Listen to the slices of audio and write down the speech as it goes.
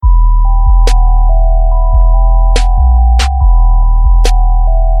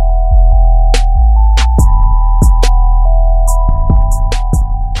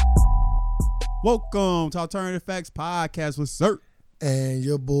Welcome to Alternative Facts Podcast with Sir. And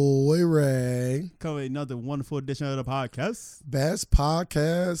your boy Ray. Coming another wonderful edition of the podcast. Best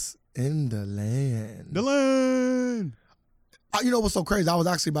podcast in the land. The land. You know what's so crazy? I was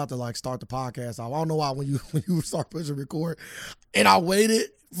actually about to start the podcast. I don't know why when you start pushing record, and I waited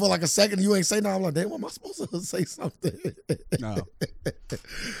for like a second. You ain't say nothing. I'm like, damn, what am I supposed to say something? No.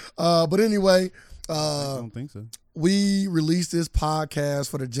 But anyway, I don't think so. we release this podcast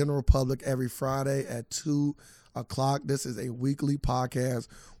for the general public every Friday at 2 o'clock. This is a weekly podcast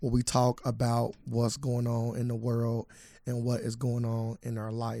where we talk about what's going on in the world and what is going on in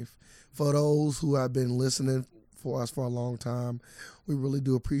our life. For those who have been listening for us for a long time, we really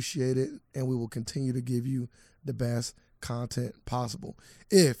do appreciate it, and we will continue to give you the best content possible.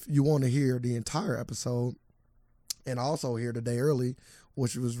 If you want to hear the entire episode and also hear the day early,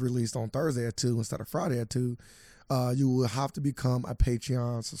 which was released on Thursday at 2 instead of Friday at 2, you will have to become a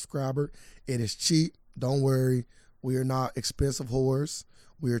Patreon subscriber. It is cheap. Don't worry. We are not expensive whores.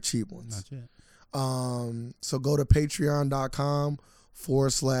 We are cheap ones. Not yet. So go to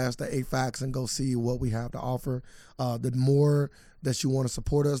patreon.com/the 8 Facts and go see what we have to offer. The more that you want to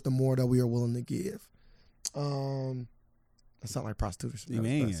support us, the more that we are willing to give. That sounds like prostitution.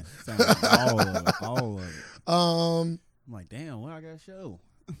 Man, sounds like all of it. I'm like, damn, what I got to show?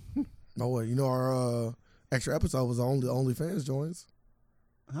 No way. You know our extra episode was only OnlyFans joins.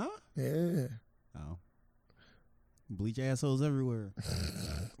 Huh? Yeah. Oh. Bleach assholes everywhere.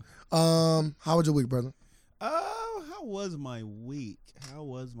 How was your week, brother? How was my week?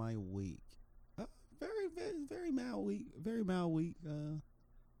 Very mild week. Very mild week. A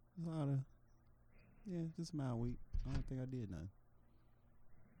lot of, just a mild week. I don't think I did nothing.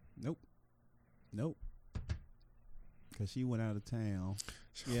 Nope. Cause she went out of town.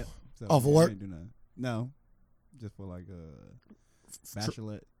 Yep. So Oh, for work? I didn't do nothing. No, just for like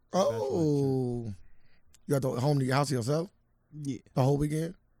bachelorette. Oh, you got to home to your house yourself Yeah. the whole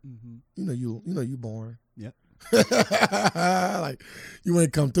weekend. Mm-hmm. You know you boring. Yep. Like you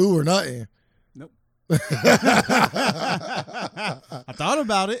ain't come through or nothing. Nope. I thought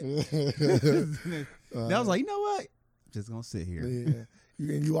about it. I was like, you know what? Just gonna sit here. Yeah.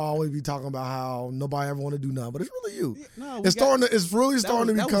 You always be talking about how nobody ever want to do nothing, but it's really you. No, It's really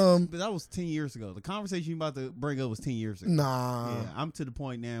starting to become. That was 10 years ago. The conversation you about to bring up was 10 years ago. Nah. Yeah, I'm to the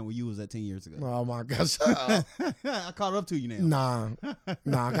point now where you was at 10 years ago. Oh my gosh. Shut up. I caught up to you now.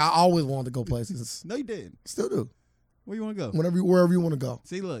 Nah. I always wanted to go places. No, you didn't. Still do. Where you want to go? Wherever you want to go.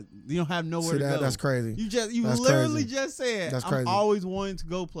 See, look, you don't have nowhere to go. That's crazy. You That's literally crazy. just said, That's I'm crazy. always wanting to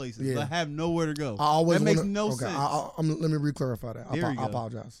go places, Yeah. but have nowhere to go. I always that makes wanna, no okay, sense. let me re-clarify that. There I you go.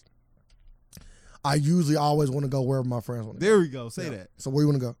 apologize. I usually always want to go wherever my friends want to go. There we go. Say that. So where you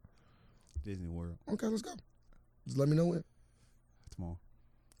want to go? Disney World Okay, let's go. Just let me know when. tomorrow.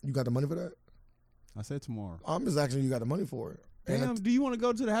 You got the money for that? I said tomorrow. I'm just asking you got the money for it. And Damn, do you want to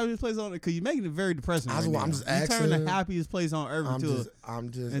go to the happiest place on earth? Because you're making it very depressing. I'm just you turn asking. the happiest place on earth into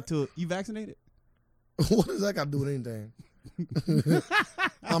you vaccinated? What does that got to do with anything?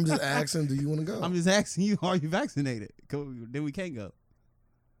 I'm just asking, do you want to go? I'm just asking you, are you vaccinated? Then we can't go.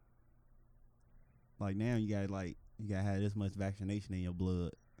 Like now, you gotta have this much vaccination in your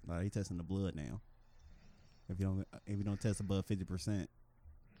blood. Like they testing the blood now. If you don't test above 50%.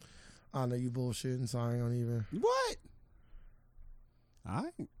 I know you bullshitting, so I ain't gonna even. What? All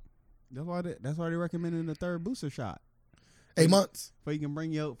right. That's why they recommended the third booster shot. 8 months. For you can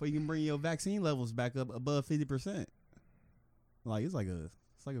bring your vaccine levels back up above 50%. Like it's like a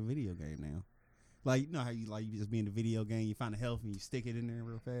video game now. Like you know how you just be in the video game, you find the health and you stick it in there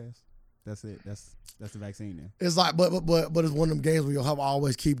real fast. That's it. That's the vaccine now. It's like, but it's one of them games where your health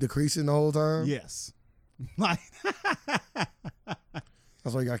always keep decreasing the whole time. Yes. Like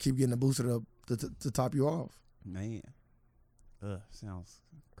that's why you gotta keep getting the booster to top you off. Man. Sounds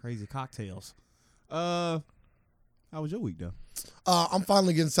crazy cocktails. How was your week though? I'm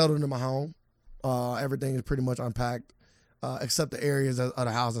finally getting settled into my home. Everything is pretty much unpacked, except the areas of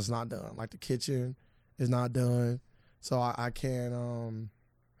the house that's not done. Like the kitchen is not done, so I can't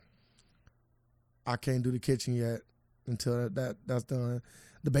do the kitchen yet until that's done.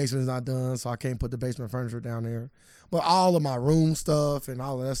 The basement is not done, so I can't put the basement furniture down there. But all of my room stuff and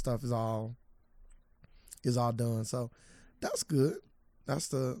all of that stuff is all done. So that's good. That's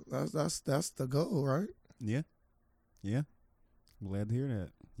the goal, right? Yeah. I'm glad to hear that.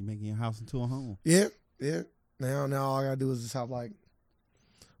 You're making your house into a home. Yeah. Now all I gotta do is just have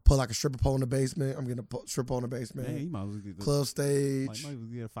put a stripper pole in the basement. I'm getting a stripper pole in the basement. Man, you might as well get club stage. Might as well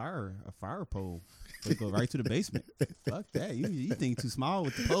get a fire pole. Let's go right to the basement. Fuck that. You think too small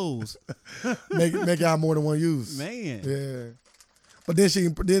with the poles. Make it have more than one use. Man. Yeah. But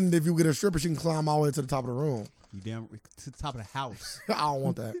then if you get a stripper, she can climb all the way to the top of the room. You damn to the top of the house. I don't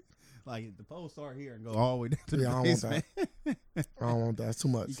want that. Like the pole start here and go all the way down to Yeah, the I don't want basement. I don't want that. It's too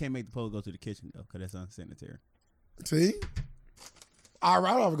much. You can't make the pole go to the kitchen though, because that's unsanitary. See? I'd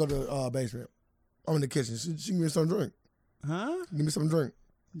rather go to the basement. I'm in the kitchen. She can give me some drink. Huh? Give me some drink.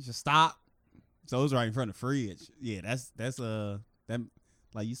 You just stop. So it's right in front of the fridge. Yeah, that's that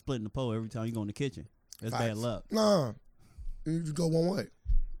like you splitting the pole every time you go in the kitchen. That's bad luck. Nah. You just go one way.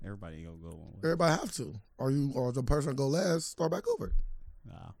 Everybody ain't gonna go one way. Everybody have to. Or the person go last, start back over.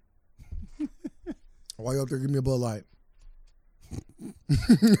 Nah. Why you up there give me a Bud Light?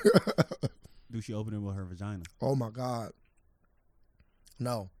 Do she open it with her vagina? Oh my God.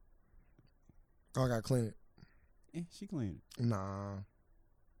 No. I gotta clean it. She clean it. Nah.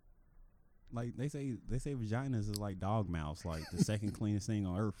 Like they say vaginas is like dog mouths, like the second cleanest thing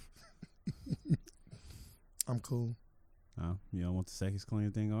on earth. I'm cool. Oh, you don't want the second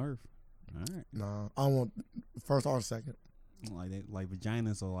cleanest thing on earth? All right. Nah. I don't want first or second. Like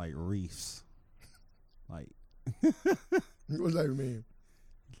vaginas are like reefs. Like What does that mean?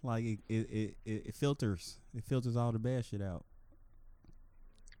 like it filters. It filters all the bad shit out.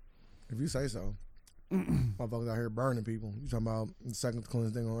 If you say so. Motherfuckers out here burning people. You talking about the second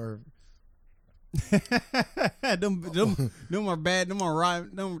cleanest thing on earth. them are bad. Them are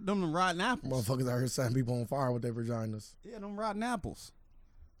rotten. Them rotten apples. Motherfuckers out here setting people on fire with their vaginas. Yeah, them rotten apples.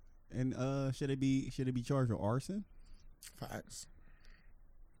 And should it be charged with arson? Facts.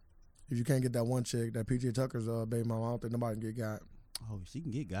 If you can't get that one chick, that PJ Tucker's baby mama, I don't think nobody can get got. Oh, she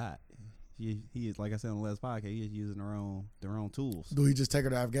can get got. He is, like I said on the last podcast, he is using their own tools. Do he just take her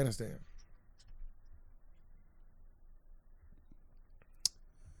to Afghanistan?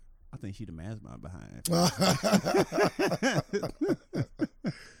 I think she the mastermind behind it.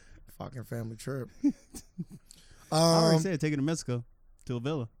 Fucking family trip. I already said take her to Mexico, to a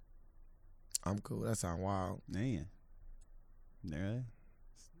villa. I'm cool. That sound wild. Man, there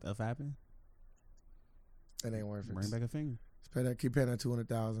stuff happened. It ain't worth it. Bring back a finger. Keep paying that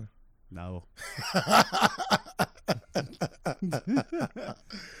 $200,000. No.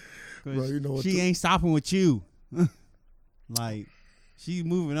 Bro, you know what she ain't stopping with you. Like she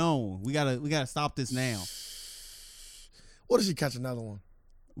moving on. We gotta stop this now. What if she catch another one?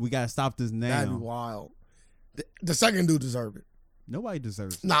 We gotta stop this now. That'd be wild. The second dude deserve it. Nobody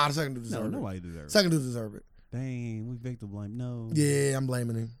deserves it. Nah, the second dude deserve it. Nobody deserves it. Second dude deserve it. Dang, we victim blame. No. Yeah, I'm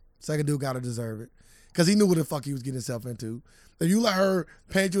blaming him. Second dude gotta deserve it. Because he knew what the fuck he was getting himself into. If you let her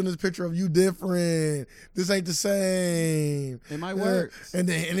paint you in this picture of you different, this ain't the same. It might work. And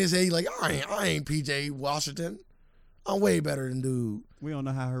then in his age, like, I ain't PJ Washington. I'm way better than dude. We don't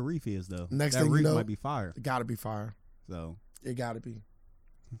know how her reef is though. Next that thing you reef know, might be fire. It gotta be fire. So it gotta be.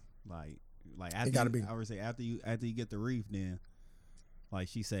 Like after it gotta be. I would say after you get the reef, then like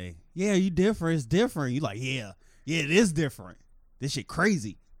she say, yeah, you different. It's different. You like, yeah, it is different. This shit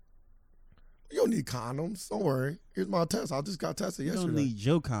crazy. You don't need condoms. Don't worry. Here's my test. I just got tested yesterday. You don't need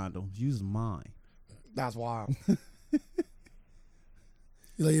your condoms. Use mine. That's wild. You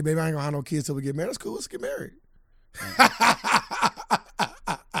like, yeah, baby, I ain't gonna have no kids till we get married. That's cool. Let's get married.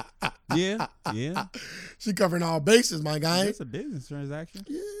 Yeah. She covering all bases, my guy. It's a business transaction.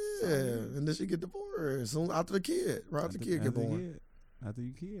 Yeah, and then she get divorced soon after the kid. Right after the kid get born. After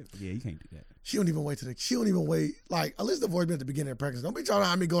you kid. Yeah, you can't do that. She don't even wait. Like, at least divorce me at the beginning of pregnancy. Don't be trying to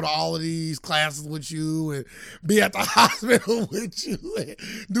have me go to all of these classes with you and be at the hospital with you and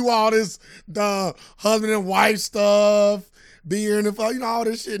do all this husband and wife stuff. Be here in the fall, all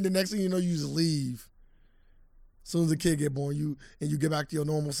this shit. And the next thing you know, you just leave. As soon as the kid get born, you get back to your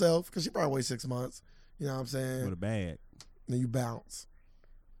normal self, because she probably wait 6 months. You know what I'm saying? With a bag. Then you bounce.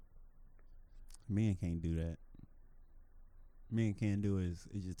 Men can't do that. Men can't do it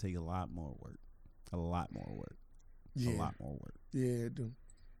just take a lot more work. A lot more work. Yeah. A lot more work. Yeah, it do.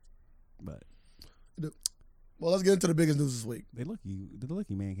 But well, let's get into the biggest news this week. The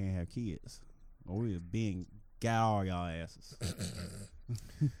lucky man can't have kids. Or we're being got all y'all asses.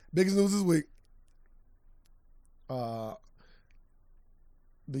 Biggest news this week. The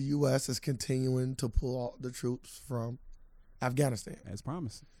U.S. is continuing to pull out the troops from Afghanistan. As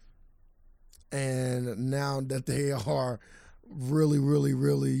promised. And now that they are really, really,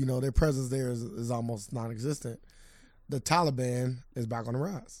 really, their presence there is almost non-existent, the Taliban is back on the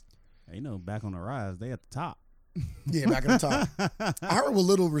rise. Back on the rise. They at the top. Yeah, back at the top. I heard with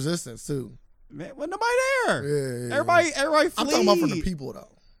little resistance, too. Man, well, nobody there. Yeah. Everybody flee. I'm talking about from the people,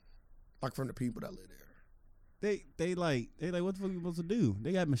 though. Like from the people that live there. They like, what the fuck are we supposed to do?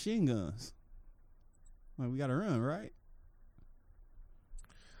 They got machine guns. Like, we got to run, right?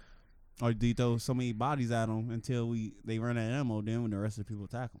 Or do you throw so many bodies at them until they run out of ammo? Then when the rest of the people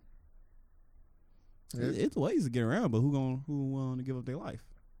attack them, it's ways to get around. But who willing to give up their life?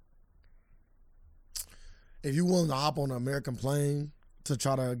 If you willing to hop on an American plane to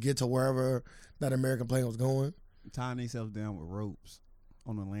try to get to wherever that American plane was going, tying themselves down with ropes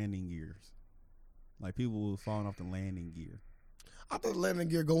on the landing gears, like people were falling off the landing gear. I thought the landing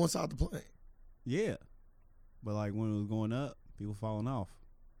gear go inside the plane. Yeah, but like when it was going up, people falling off.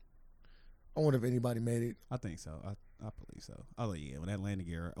 I wonder if anybody made it. I think so. I believe so. I was like, yeah, when that landing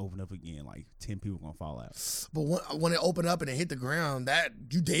gear opened up again, like 10 people gonna fall out. But when it opened up and it hit the ground, that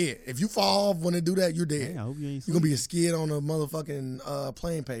you dead. If you fall off when it do that, you're dead. Hey, I hope you ain't. You're gonna be a skid on a motherfucking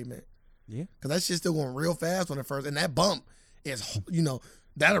plane pavement. Yeah, cause that shit's still going real fast when it first, and that bump is,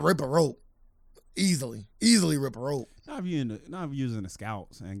 that'll rip a rope easily rip a rope. Not if you're using the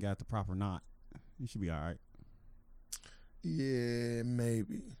scouts and got the proper knot, you should be all right. Yeah,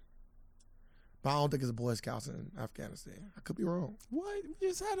 maybe. But I don't think it's Boy Scouts in Afghanistan. I could be wrong. What? We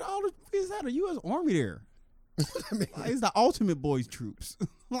just had a U.S. Army there. I mean, Like, it's the ultimate boys troops.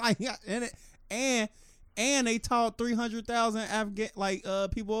 Like, and they taught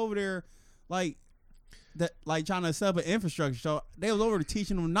 300,000 people over there, like that, like trying to set up an infrastructure. So they was over there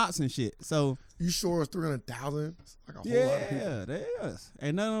teaching them knots and shit. So you sure it's 300,000? Like a whole lot of people. Yeah, there is.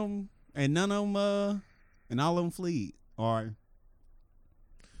 And all of them fled. Or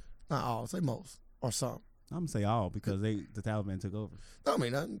Not all, say most or some. I'm gonna say all because the Taliban took over. No, I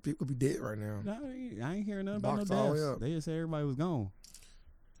mean, nothing. People could be dead right now. No, I ain't hearing nothing about Boxed no all the way deaths. up. They just said everybody was gone.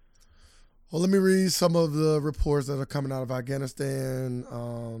 Well, let me read some of the reports that are coming out of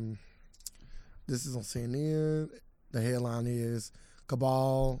Afghanistan. This is on CNN. The headline is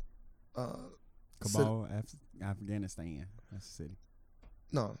Kabul. Afghanistan. That's the city.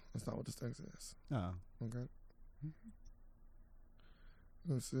 No, that's not what this thing says. Oh. Okay.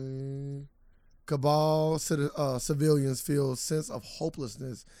 Let's see. Kabul civilians feel sense of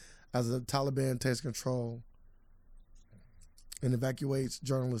hopelessness as the Taliban takes control and evacuated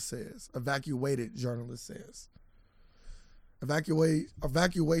journalist says.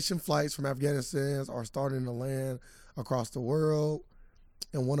 Evacuation flights from Afghanistan are starting to land across the world,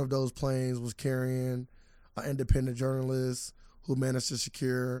 and one of those planes was carrying an independent journalist who managed to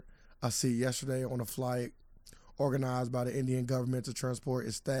secure a seat yesterday on a flight organized by the Indian government to transport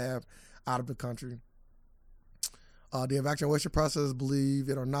its staff out of the country. The evacuation process, believe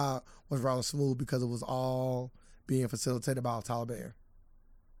it or not, was rather smooth because it was all being facilitated by the Taliban.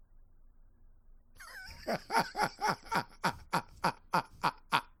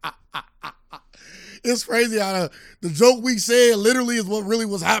 It's crazy how the joke we said literally is what really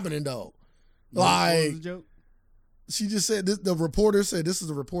was happening, though. What Like, was the joke? she just said this. The reporter said this is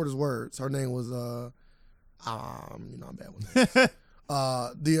the reporter's words. Her name was I'm bad with it.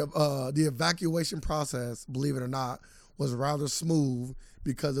 The evacuation process, believe it or not, was rather smooth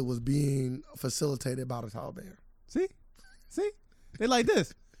because it was being facilitated by the Taliban. See, they like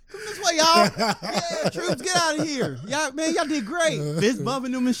this. Come this way, y'all. Yeah, troops, get out of here. Y'all did great. Fist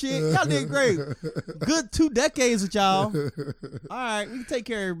bumping them and shit. Y'all did great. Good 2 decades with y'all. All right, we can take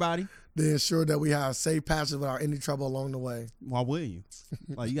care of everybody. They ensure that we have safe passage without any trouble along the way. Why wouldn't you?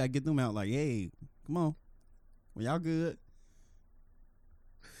 Like, you gotta get them out. Like, hey, come on. Well, y'all good.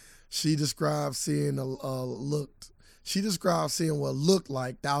 She described seeing what looked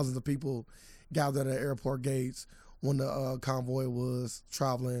like thousands of people gathered at the airport gates when the convoy was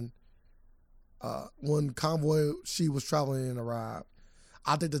traveling. When convoy she was traveling in arrived.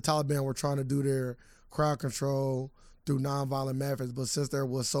 I think the Taliban were trying to do their crowd control through nonviolent methods, but since there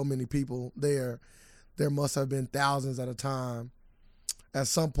was so many people there must have been thousands at a time. At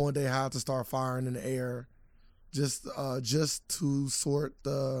some point, they had to start firing in the air just to sort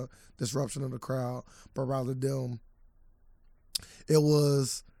the disruption of the crowd, but rather them. It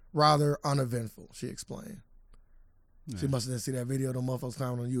was rather uneventful, she explained. Yeah. She must have didn't see that video of the motherfuckers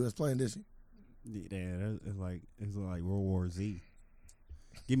climbing on the U.S. plane, did she? Yeah, it's like World War Z.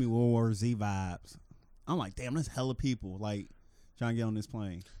 Give me World War Z vibes. I'm like, damn, that's hella people like trying to get on this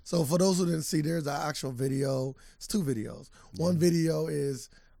plane. So for those who didn't see, there's an actual video. It's 2 videos. Yeah. One video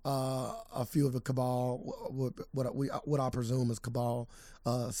is a few of the Kabul, what I presume is Kabul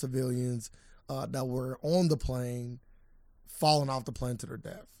civilians that were on the plane, falling off the plane to their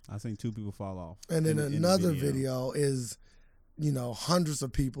death. I seen 2 people fall off. And then another video is, hundreds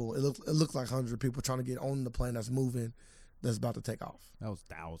of people. It looks like hundreds of people trying to get on the plane that's moving, that's about to take off. That was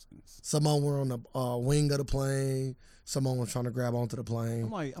thousands. Some of them were on the wing of the plane. Some of them were trying to grab onto the plane.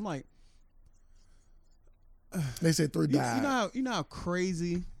 I'm like. They said 3 died. You know how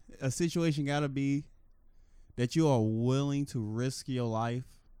crazy a situation gotta be that you are willing to risk your life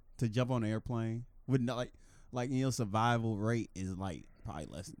to jump on an airplane with no, survival rate is like probably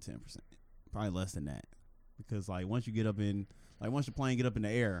less than 10%, probably less than that, because like once the plane get up in the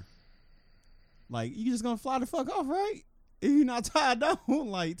air, like you just gonna fly the fuck off, right? If you're not tied down,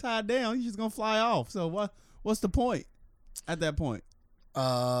 you just gonna fly off. So what's the point at that point?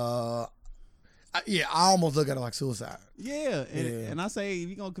 I almost look at it like suicide. Yeah, and I say if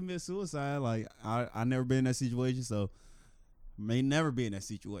you're gonna commit suicide, like I never been in that situation, so may never be in that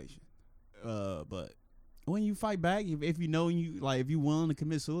situation. But when you fight back, if you know if you willing to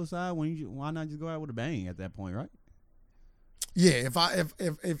commit suicide, why not just go out with a bang at that point, right? Yeah,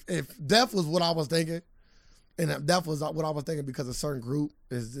 if death was what I was thinking, and if death was what I was thinking because a certain group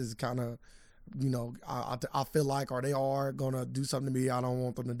is kind of, I feel like, or they are gonna do something to me I don't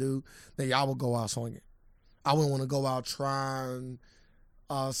want them to do, then y'all would go out swinging. I wouldn't want to go out trying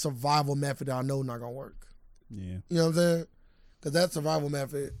a survival method that I know not gonna work. Yeah, you know what I'm saying? Because that survival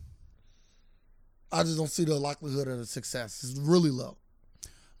method, I just don't see the likelihood of the success. It's really low.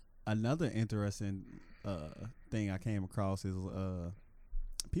 Another interesting thing I came across is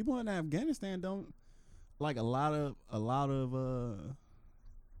people in Afghanistan don't, like, a lot of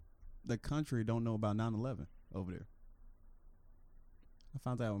the country don't know about 9/11 over there. I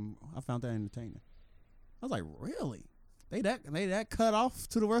found that entertaining. I was like, really? They that cut off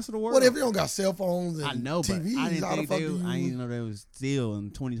to the rest of the world? What if they don't got cell phones and I know, TVs? but I didn't know they was still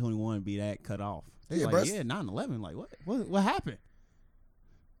in 2021 be that cut off. They Yeah, like, bro. 9/11. Like, what happened?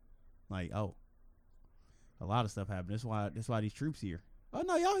 Like, oh, a lot of stuff happened. That's why these troops here. Oh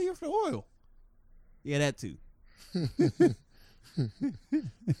no, y'all here for the oil. Yeah, that too.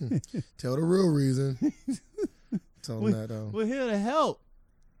 Tell the real reason. Tell them that though. We're here to help.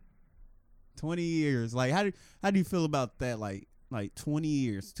 20 years. Like, how do you feel about that? Like 20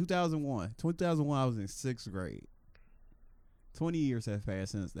 years. 2001. 2001, I was in 6th grade. 20 years have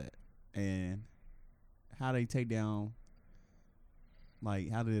passed since that. And how they take down, like,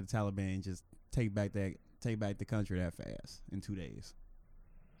 how did the Taliban just take back the country that fast in 2 days?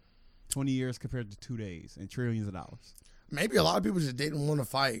 20 years compared to 2 days and trillions of dollars. Maybe a lot of people just didn't want to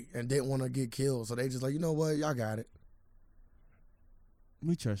fight and didn't want to get killed, so they just like, you know what, y'all got it.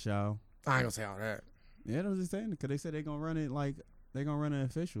 We trust y'all. I ain't gonna say all that. Yeah, that was just saying, because they said they're gonna run it like they're gonna run an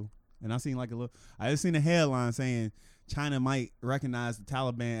official. And I seen I just seen a headline saying China might recognize the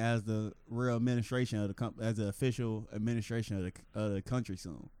Taliban as the real administration of as the official administration of the country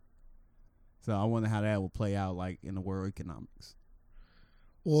soon. So I wonder how that will play out, like, in the world economics.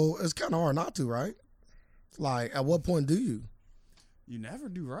 Well, it's kind of hard not to, right? Like, at what point do you? You never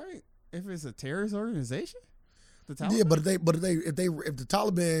do, right? If it's a terrorist organization, the Taliban. Yeah, but if the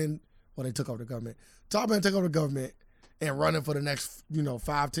Taliban, well, they took over the government. Taliban took over the government and running for the next,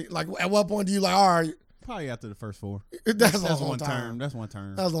 5, 10. Like, at what point do you like, all right? Probably after the first 4. That's one term. That's one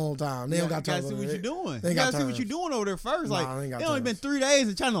term. That's a long time. They don't got time. You gotta see what you're doing. They You got gotta see what terms. you're doing over there first. Like, Nah, they ain't got it only been terms. 3 days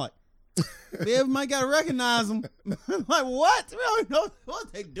and China like, they might gotta recognize them. Like, what? We don't know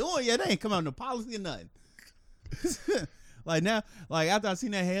what they doing yet. They ain't come out with no policy or nothing. Like, now, like, after I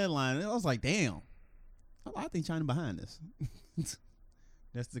seen that headline, I was like, damn, I think China behind this.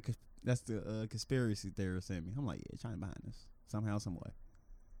 That's the conspiracy theorist in me. I'm like, yeah, China behind this somehow, some way.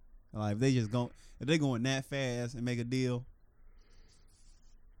 Like, if they going that fast and make a deal,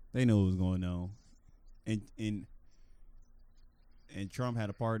 they know what's going on. And Trump had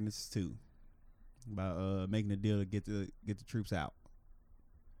a part in this too, about making a deal to get the troops out.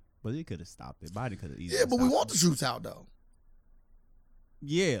 But he could have stopped it. Biden could have easily. Yeah, but we stopped want the troops out though.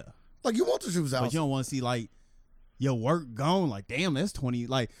 Yeah, Like, you want the troops out. but you don't want to see, like, your work gone. Like, damn, that's 20.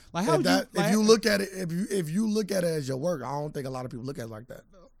 Like how would If you look at it, if you look at it as your work, I don't think a lot of people look at it like that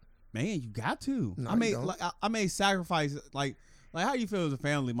though. man, you got to. No, I you made don't. I made sacrifice. Like how you feel as a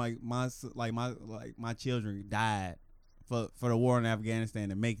family? My children died for the war in Afghanistan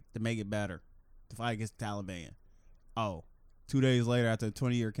to make it better, to fight against the Taliban. Oh, 2 days later, after a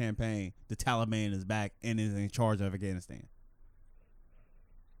 20-year campaign, the Taliban is back and is in charge of Afghanistan.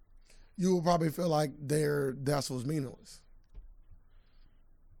 You will probably feel like their death was meaningless.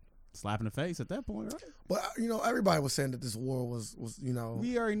 Slap in the face at that point, right? But everybody was saying that this war was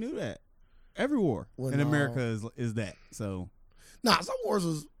We already knew that. Every war When, in America is that. So some wars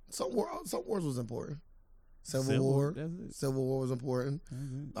was important. Civil War. That's it. Civil War was important.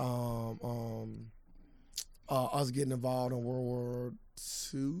 That's it. Us getting involved in World War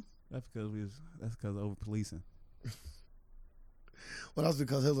II. That's because of over policing. Well, that's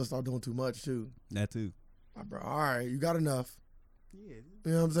because Hitler started doing too much too. That too. Like, bro, all right, you got enough. Yeah.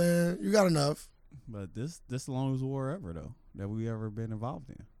 You know what I'm saying? You got enough. But this the longest war ever though that we ever been involved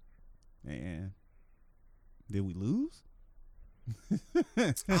in. And did we lose?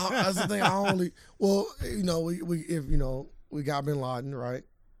 That's the thing. We got Bin Laden, right?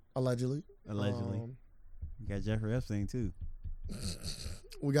 Allegedly. You got Jeffrey Epstein too.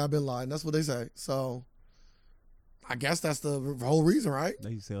 We got Bin Laden. That's what they say. So I guess that's the whole reason, right?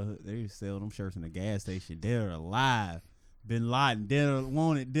 They sell them shirts in the gas station. Dead or alive. Bin Laden, dead or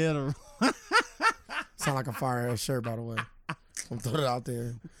wanted, dead or. Sound like a fire ass shirt, by the way. I'm throwing it out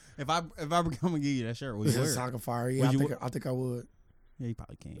there. If I come and give you that shirt, would you wear it? Sound like a fire. Yeah, I think I would. Yeah, you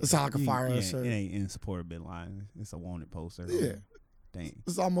probably can't. It sound like a fire ass shirt. It ain't in support of Bin Laden. It's a wanted poster. Yeah. Dang.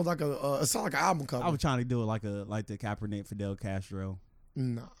 It's almost like it sound like an album cover. I was trying to do it like the Kaepernick Fidel Castro.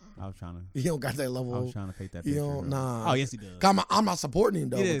 Nah. I was trying to. He don't got that level. I was trying to paint that picture. Nah. Oh, yes, he does. I'm not supporting him,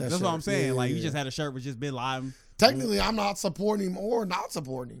 though. That's what I'm saying. Like, you just had a shirt with just Bin Laden. Technically, I'm not supporting him or not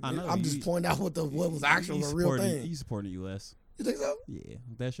supporting him. I know, I'm just pointing out what was actually the real thing. You supporting the U.S. You think so? Yeah.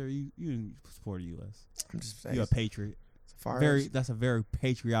 With that shirt, you support the U.S. I'm just saying. You're a patriot. That's a very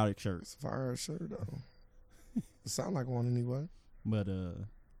patriotic shirt. It's a fire shirt, though. It sound like one anyway. But, no,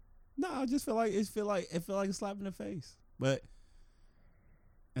 I just feel like it feel like a slap in the face. But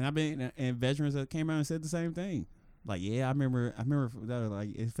and veterans that came out and said the same thing. Like, yeah, I remember that,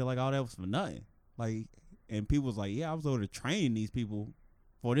 like, it felt like all that was for nothing. Like, and people was like, yeah, I was over to train these people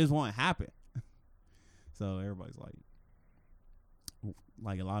for this won't happen. So everybody's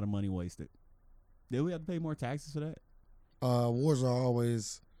like a lot of money wasted. Did we have to pay more taxes for that? Wars are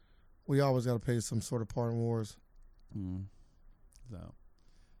we always got to pay some sort of part in wars. So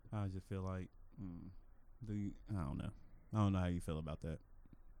I just feel like, I don't know how you feel about that.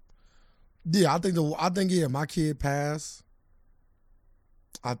 Yeah, I think my kid passed.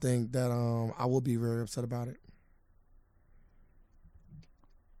 I think that I will be very upset about it.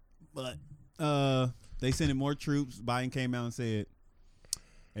 But they sending more troops. Biden came out and said,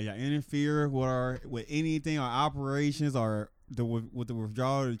 "Hey, y'all interfere with anything, our operations, or with the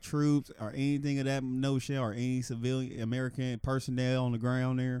withdrawal of the troops, or anything of that notion, or any civilian American personnel on the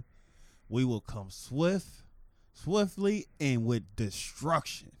ground there, we will come swiftly, and with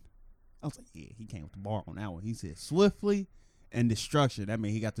destruction." I was like, yeah, he came with the bar on that one. He said swiftly and destruction. That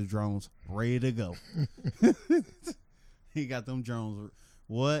means he got the drones ready to go. He got them drones.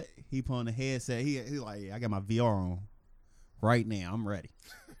 What? He put on the headset. He like, yeah, I got my VR on right now. I'm ready.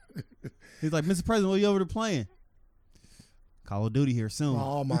 He's like, Mr. President, what are you over there playing? Call of Duty here soon.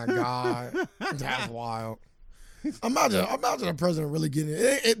 Oh my God. That's wild. Imagine a president really getting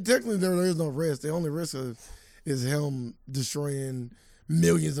it. Technically, there is no risk. The only risk is him destroying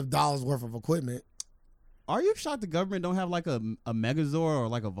millions of dollars worth of equipment. Are you shocked the government don't have like a Megazord or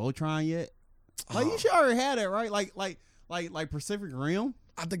like a Voltron yet? Like, you should already have that, right? Like Pacific Rim.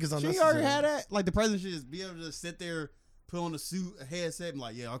 I think it's unnecessary. She already had that. Like, the president should just be able to sit there, put on a suit, a headset, and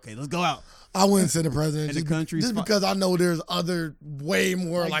like, yeah, okay, let's go out. I wouldn't say the president. And the country just because I know there's other way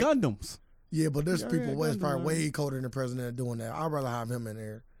more like Gundams. Yeah, but there's people that's probably way colder than the president doing that. I'd rather have him in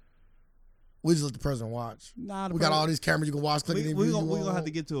there. We just let the president watch. We got all these cameras you can watch. We're gonna have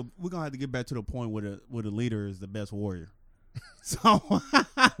to get back to the point where the leader is the best warrior. So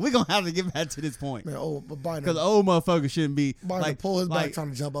we're gonna have to get back to this point. Man, because old motherfuckers shouldn't be like pull his back trying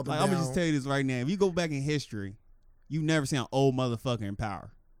to jump up and down. I'm gonna just tell you this right now. If you go back in history, you've never seen an old motherfucker in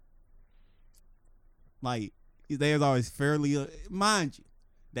power. Like, there's always fairly, mind you,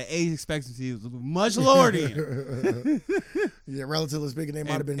 the age expectancy was much lower than. Yeah, relatively speaking, they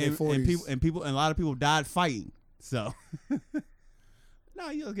might have been in their 40s. And a lot of people died fighting. So, no,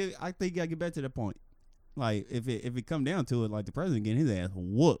 I think you gotta get back to that point. Like, if it come down to it, like the president getting his ass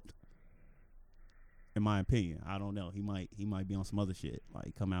whooped. In my opinion, I don't know. He might be on some other shit,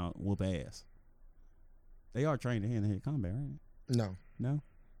 like come out and whoop ass. They are trained in hand-to-hand combat, right? No.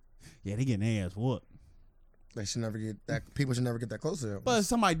 Yeah, they getting their ass whooped. They should never get that. People should never get that close to them. But if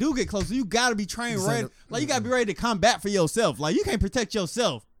somebody do get close, you gotta be trained ready. Like, you gotta be ready to combat for yourself. Like, you can't protect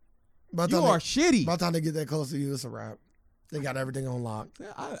yourself. You are shitty. By the time they get that close to you, it's a wrap. They got everything on lock.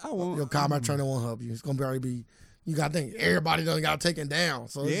 I won't. Your combat training won't help you. It's gonna barely be. You gotta think everybody done got taken down.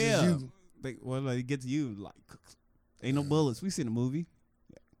 So it's just you. They get to you like, ain't no bullets. We seen the movie.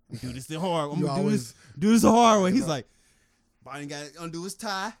 Do this the hard. I'm gonna do this the hard way. He's like, Biden got to undo his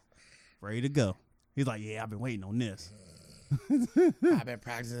tie, ready to go. He's like, yeah, I've been waiting on this. I've been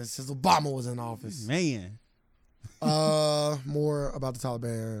practicing since Obama was in office. Man. More about the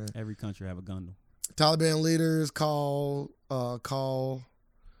Taliban. Every country have a Gundam. Taliban leaders call for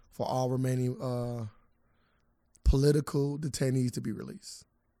all remaining political detainees to be released.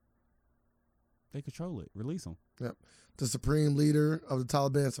 They control it. Release them. Yep. The supreme leader of the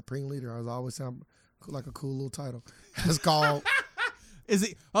Taliban, supreme leader, I always sound like a cool little title, has called. Is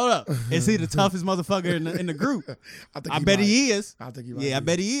he? Hold up. Is he the toughest motherfucker in the group? I bet he is. I think he Yeah, I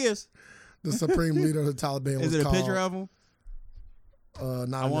bet he is. The supreme leader of the Taliban was Is it a called, picture of him?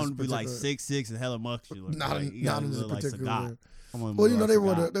 Not I want him to be like 6'6" and hella muscular. Not like, in this particular. Well, they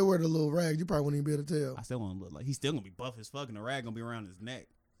wear the little rag. You probably wouldn't even be able to tell. I still want to look like he's still gonna be buff as fuck, and the rag gonna be around his neck.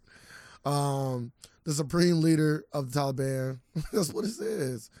 The supreme leader of the Taliban, that's what it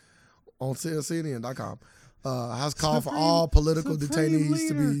says on CNN.com, has called for all political detainees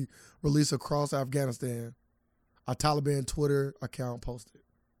to be released across Afghanistan. A Taliban Twitter account posted.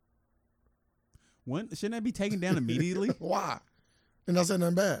 When shouldn't that be taken down immediately? Why? They're not saying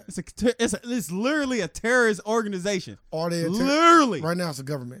nothing bad. It's literally a terrorist organization. Are they literally right now? It's a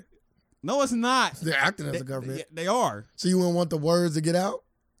government. No, it's not. They're acting as a government. They are. So you wouldn't want the words to get out?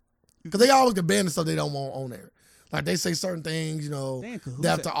 Because they always get banned and stuff they don't want on there. Like they say certain things, you know,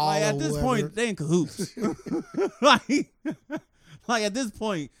 that to all. Like at this point, they in cahoots. like at this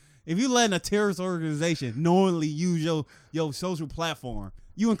point, if you letting a terrorist organization knowingly use your social platform,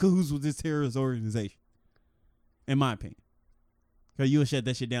 you in cahoots with this terrorist organization. In my opinion, because you'll shut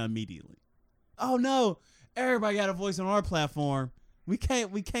that shit down immediately. Oh no, everybody got a voice on our platform. We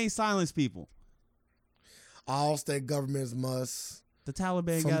can't silence people. All state governments must. The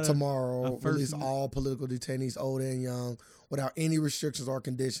Taliban from got tomorrow release all political detainees, old and young, without any restrictions or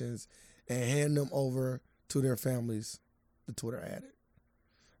conditions, and hand them over to their families, the Twitter added.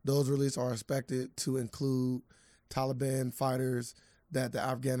 Those releases are expected to include Taliban fighters that the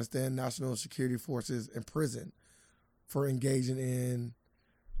Afghanistan National Security Forces imprisoned for engaging in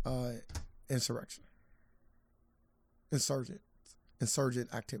insurgent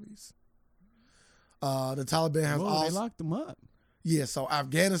activities. The Taliban has also... They locked them up. Yeah, so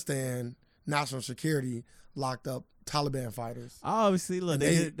Afghanistan National Security locked up Taliban fighters. Obviously, look,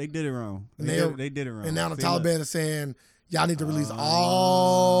 they did it wrong. They did it wrong. And now the Taliban is saying, y'all need to release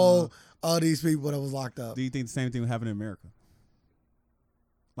all of these people that was locked up. Do you think the same thing would happen in America?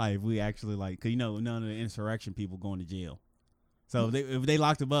 Like, if we actually, like, because, you know, none of the insurrection people going to jail. So if they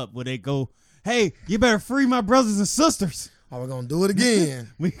locked them up, would they go, hey, you better free my brothers and sisters? Are we going to do it again?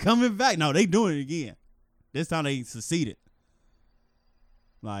 We coming back. No, they doing it again. This time they succeeded.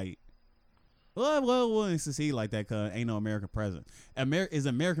 Like, well, we wouldn't succeed like that because ain't no American president. Is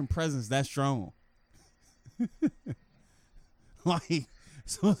American presence that strong? Like,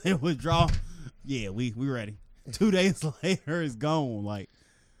 so they withdraw. Yeah, we ready. 2 days later, it's gone. Like,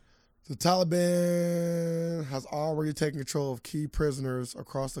 the Taliban has already taken control of key prisoners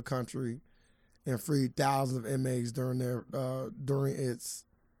across the country and freed thousands of inmates during its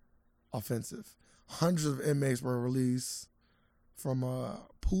offensive. Hundreds of inmates were released from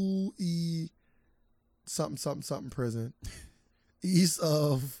Pool E something prison east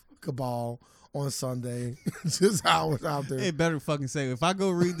of Kabul on Sunday. Just hours out there. It better fucking say, if I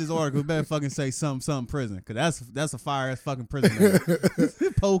go read this article, it better fucking say something prison, because that's a fire ass fucking prison.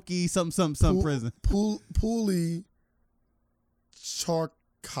 Pokey something prison. Puli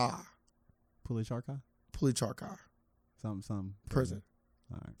Charka. Puli Charka? Puli Charka. Something prison.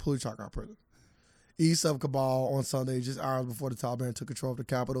 All right. Puli Charka prison. East of Kabul on Sunday, just hours before the Taliban took control of the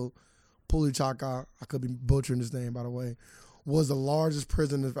capital. Puli Charka, I could be butchering this name, by the way, was the largest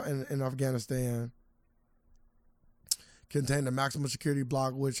prison in Afghanistan. Contained a maximum security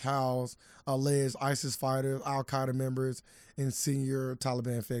block which housed alleged ISIS fighters, Al-Qaeda members, and senior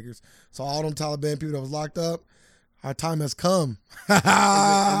Taliban figures. So all them Taliban people that was locked up, our time has come.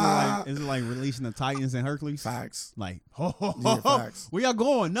 Is it like releasing the Titans and Hercules? Facts. Like, facts. Where y'all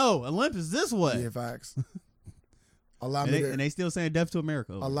going? No, Olympus this way. Yeah, facts. And they still saying death to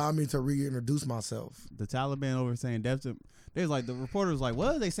America. Allow me to reintroduce myself. The Taliban over saying death to... There's like, the reporter was like,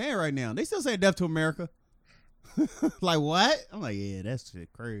 what are they saying right now? They still saying death to America. Like, what? I'm like, yeah, that's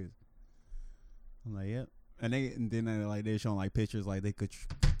shit crazy. I'm like, yep. And then they're showing like pictures like they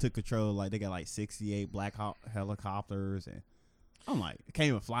took control, like they got like 68 Black helicopters, and I'm like, they can't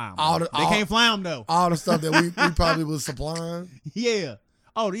even fly them. They can't fly them though. All the stuff that we probably was supplying. Yeah.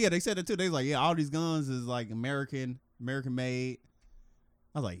 Oh yeah, they said it too. They was like, yeah, all these guns is like American made.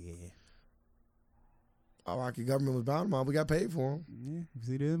 I was like, yeah. Iraqi government was bound them all. We got paid for them. Yeah.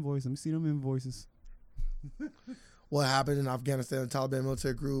 See the invoice. Let me see them invoices. What happened in Afghanistan? The Taliban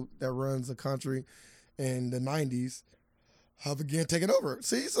military group that runs the country in the 90s have again taken over.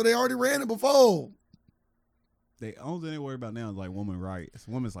 See, so they already ran it before. The only thing they worry about now is like women's rights.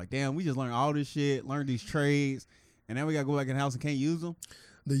 Women's like, damn, we just learned all this shit, learned these trades, and now we gotta go back in the house and can't use them.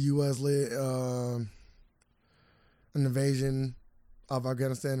 The U.S. led an invasion of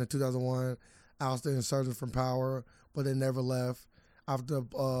Afghanistan in 2001, ousted insurgents from power, but they never left. After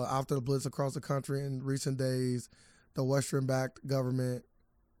the blitz across the country in recent days, the Western-backed government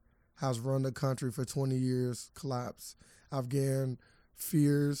has run the country for 20 years collapse. Afghan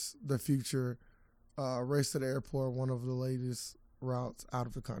fears the future. Race to the airport, one of the latest routes out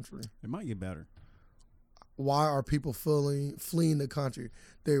of the country. It might get better. Why are people fleeing the country?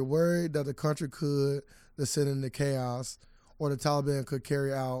 They're worried that the country could descend into chaos or the Taliban could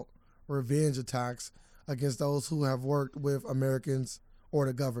carry out revenge attacks against those who have worked with Americans or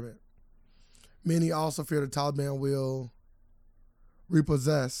the government. Many also fear the Taliban will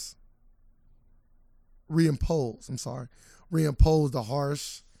reimpose the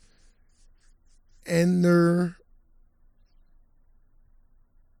harsh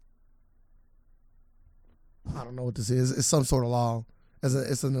I don't know what this is. It's some sort of law.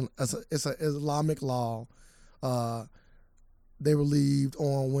 It's an Islamic law. They were relieved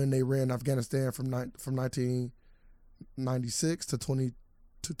on when they ran Afghanistan from 1996 to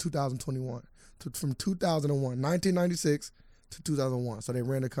 2021. From 1996 to 2001. So they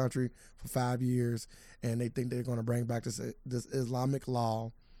ran the country for 5 years, and they think they're going to bring back this Islamic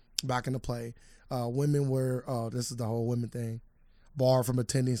law back into play. Women were, this is the whole women thing, barred from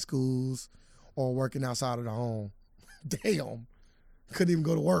attending schools or working outside of the home. Damn. Couldn't even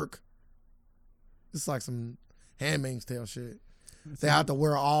go to work. It's like some Handmaid's Tale shit. They have to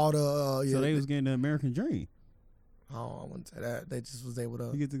wear all the... so they was getting the American dream. Oh, I wouldn't say that. They just was able to...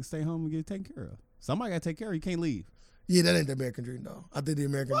 You get to stay home and get taken care of. Somebody got to take care of you. You can't leave. Yeah, that ain't the American dream, though. I think the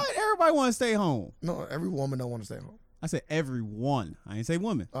American... What? Everybody want to stay home. No, every woman don't want to stay home. I said everyone. I didn't say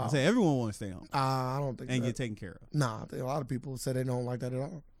woman. I said everyone want to stay home. I don't think and get taken care of. Nah, I think a lot of people say they don't like that at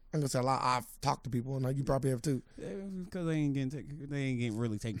all. I'm gonna say a lot. I've talked to people, and you probably have too. Because they ain't getting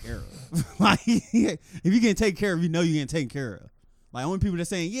really taken care of. Like, if you getting taken care of, you know you getting taken care of. Like, only people that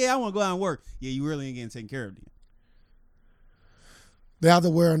saying, yeah, I want to go out and work. Yeah, you really ain't getting taken care of. Then. They have to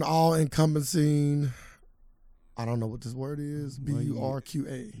wear an all-encompassing, I don't know what this word is,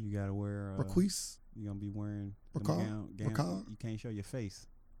 BURQA. You got to wear... Requise? You're going to be wearing... Gown. You can't show your face.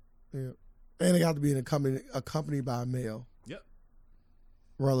 Yeah. And they got to be accompanied by a male. Yep.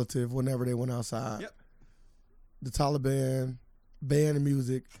 Relative whenever they went outside. Yep. The Taliban banned the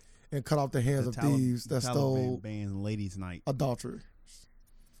music and cut off the hands of thieves that stole... banned ladies' night. Adultery.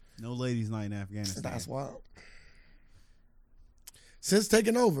 No ladies' night in Afghanistan. That's wild. Since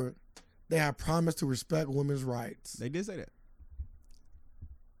taking over, they have promised to respect women's rights. They did say that.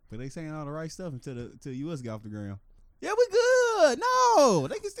 But they saying all the right stuff until the U.S. got off the ground. Yeah, we good. No,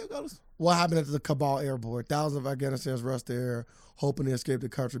 they can still go to... What happened at the Kabul airport? Thousands of Afghanistans rushed there hoping to escape the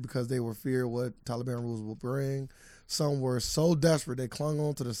country because they were feared what Taliban rules will bring. Some were so desperate they clung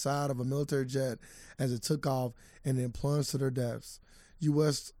on to the side of a military jet as it took off and then plunged to their deaths.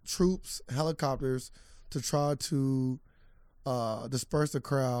 U.S. troops, helicopters, to try to disperse the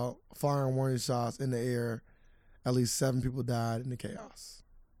crowd, firing warning shots in the air. At least 7 people died in the chaos.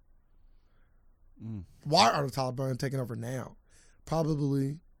 Why are the Taliban taking over now?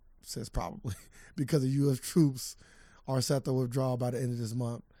 Probably, because the U.S. troops are set to withdraw by the end of this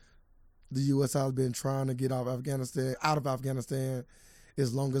month. The U.S. has been trying to get out of Afghanistan,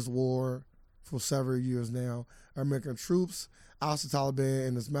 its longest war for several years now. American troops ousted the Taliban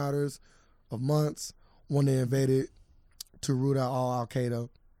in this matters of months when they invaded to root out all Al Qaeda.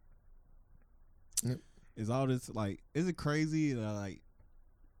 Is all this is it crazy that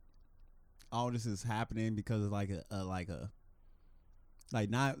all this is happening because of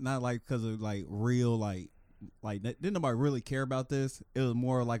not because of real didn't nobody really care about this? It was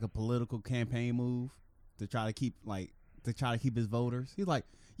more like a political campaign move to try to keep his voters. He's like,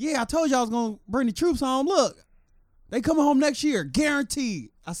 yeah, I told you I was gonna bring the troops home. Look, they coming home next year, guaranteed.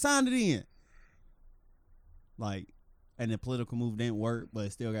 I signed it in. And the political move didn't work, but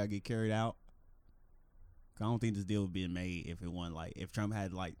it still got to get carried out. I don't think this deal would be made if it won. If Trump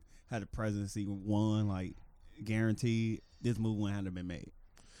had the presidency won, guaranteed, this move wouldn't have been made.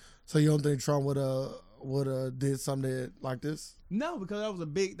 So you don't think Trump would have did something like this? No, because that was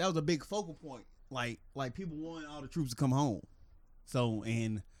a big focal point. People wanted all the troops to come home. So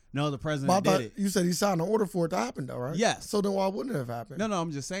and no other president did it. You said he signed an order for it to happen though, right? Yes. So then why wouldn't it have happened? No,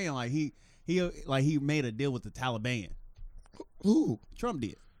 I'm just saying he made a deal with the Taliban. Who? Trump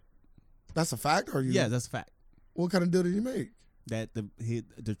did. That's a fact, or you? Yeah, that's a fact. What kind of deal did he make? That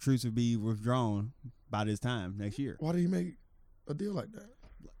the troops would be withdrawn by this time next year. Why did he make a deal like that?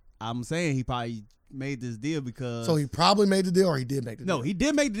 I'm saying he probably made this deal because... So he probably made the deal, or he did make the deal? No, he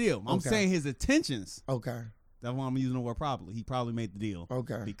did make the deal. I'm saying his intentions. Okay. That's why I'm using the word probably. He probably made the deal.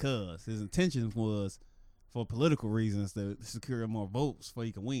 Okay. Because his intentions was for political reasons to secure more votes so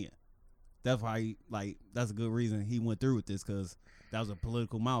he can win. That's why that's a good reason he went through with this, because That was a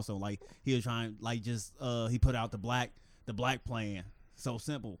political milestone. Like he was trying, like just he put out the black plan. So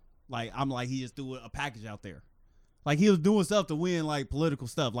simple. Like I'm like he just threw a package out there. Like he was doing stuff to win, like political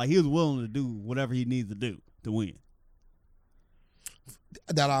stuff. Like he was willing to do whatever he needs to do to win.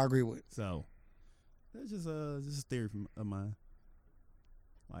 That I agree with. So that's just a theory of mine.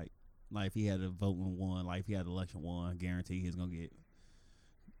 Like if he had a vote and won, like if he had an election won, guarantee he's gonna get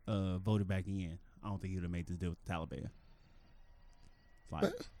voted back in. I don't think he would have made this deal with the Taliban.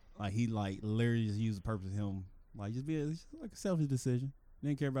 Like he like literally just used the purpose of him, like just like a selfish decision.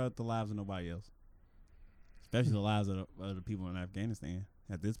 Didn't care about the lives of nobody else, especially the lives of the people in Afghanistan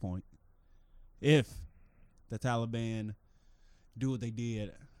at this point. If the Taliban do what they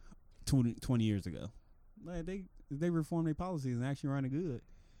did 20 years ago, like they reform their policies and actually running good,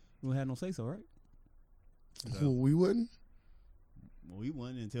 we had no say so, right? So, Well, we wouldn't. Well, we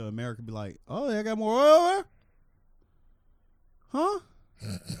wouldn't until America be like, oh, they got more oil there? Huh?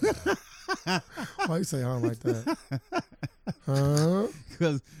 Why you say like that? Huh?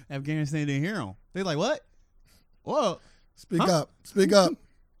 Because Afghanistan didn't hear them. They like, what? Whoa. Speak up. Speak up.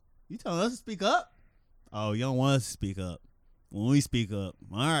 You telling us to speak up? Oh, you don't want us to speak up. When we speak up.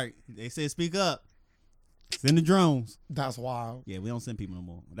 All right. They said speak up. Send the drones. That's wild. Yeah, we don't send people no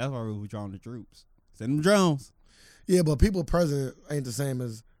more. That's why we're drawing the troops. Send them drones. Yeah, but people present ain't the same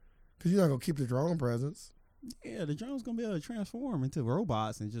as, because you're not going to keep the drone presence. Yeah, the drone's going to be able to transform into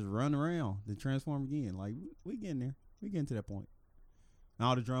robots and just run around and transform again. Like, we getting there. We getting to that point. And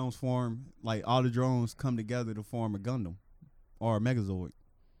all the drones come together to form a Gundam or a Megazord.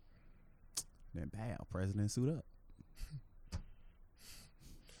 Then, pow, president suit up.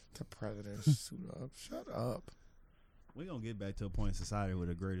 The president suit up. Shut up. We're going to get back to a point in society where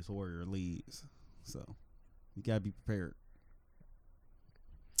the greatest warrior leads. So, you got to be prepared.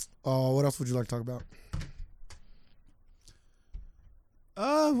 What else would you like to talk about?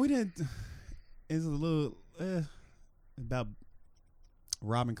 We didn't. It's a little about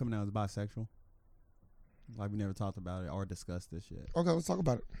Robin coming out as bisexual. Like we never talked about it or discussed this shit. Okay, let's talk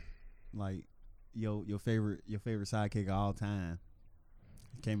about it. Like your favorite sidekick of all time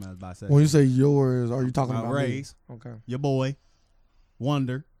came out as bisexual. When you say yours, are you talking about Ray's? Me? Okay. Your boy,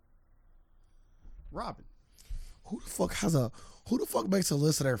 Wonder, Robin. Who the fuck makes a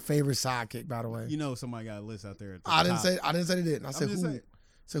list of their favorite sidekick? By the way, You know somebody got a list out there. At the I top. didn't say they didn't. I said just who. saying.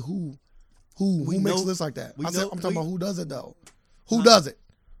 Said who We makes know- lists like that? we I said know- I'm talking we- about who does it though. Who does it?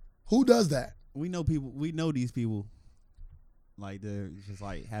 Who does that? We know people. We know these people. Like they're just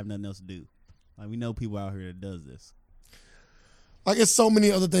like have nothing else to do. Like we know people out here that does this. Like it's so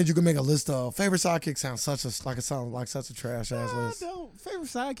many other things you can make a list of. Favorite sidekick sounds such a trash ass I list. don't. Favorite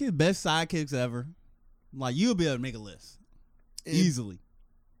sidekicks, best sidekicks ever. Like you'll be able to make a list easily.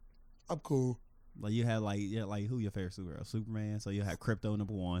 I'm cool. Like you had like who your favorite superhero? Superman. So you had Crypto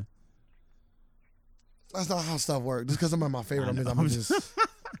number 1. That's not how stuff works. Just because I'm at my favorite, I mean I'm just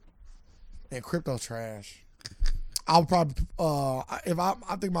and crypto trash. I'll probably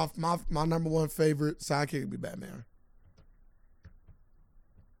I think my number one favorite sidekick would be Batman.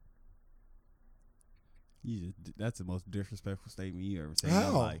 That's the most disrespectful statement you ever said in How?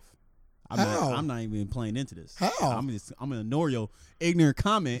 your life. How? I'm not even playing into this. How? I'm gonna ignore your ignorant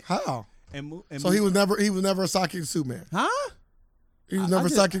comment. How? And So he was never a sidekick to Superman. Huh? He was never a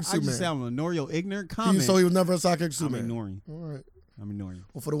sidekick to I Superman. just said I'm gonna ignore your ignorant comment. So he was never a sidekick to I'm Superman. ignoring. All right. I'm ignoring you.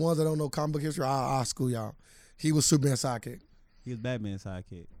 Well, for the ones that don't know comic book history, I'll school y'all. He was Superman's sidekick. He was Batman's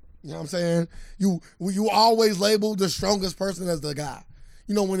sidekick. You know what I'm saying? You always label the strongest person as the guy.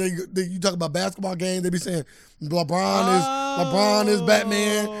 You know when you talk about basketball games, they be saying LeBron is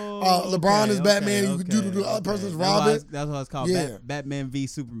Batman. LeBron is Batman. You do the other person's Robin. That's what it's called. Yeah. Batman v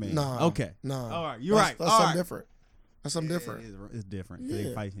Superman. Nah. Okay. Nah. All right. You're right. That's All something right. different. That's something different. It's different. Yeah.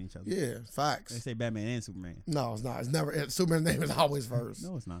 They fighting each other. Yeah, They facts. say Batman and Superman. No, it's not. It's never. Superman's name is always first.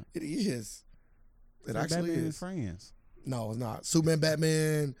 No, it's not. It is. It It's actually Batman and is. friends. No, it's not. Superman,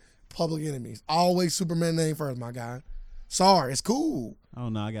 Batman, Public Enemies. Always Superman name first, my guy. Sorry, it's cool. I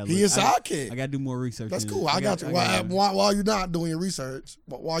don't know. I got. He is sidekick. I got to do more research. That's into cool. this. I got you. While you're not doing your research,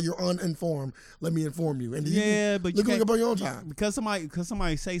 but while you're uninformed, let me inform you. And Yeah, but you look can't up on your own time. because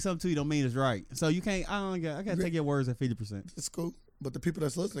somebody say something to you don't mean it's right. So you can't. I got to take your words at 50%. It's cool. But the people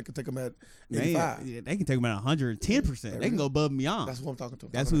that's listening can take them at They 85. can take them at 110%. They can go above and beyond. That's what I'm talking to.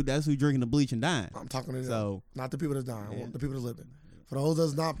 That's who drinking the bleach and dying. I'm talking to them. So Not the people that's dying. I Yeah. want the people that's living. For those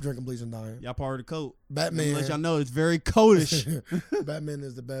that's not drinking bleach and dying, y'all part of the code. Batman. Let y'all know it's very codish. Batman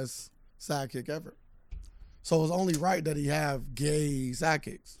is the best sidekick ever. So it's only right that he have gay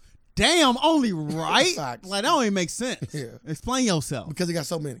sidekicks. Damn, only right? Facts. Like that don't even make sense. Yeah. Explain yourself. Because he got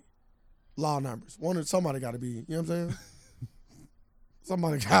so many. Law numbers. Somebody got to be, you know what I'm saying?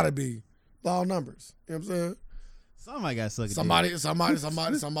 Somebody gotta be. Law of numbers. You know what I'm saying? Somebody got to suck it.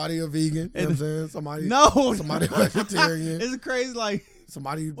 Somebody a vegan. You know what I'm saying? Somebody vegetarian. It's crazy. Like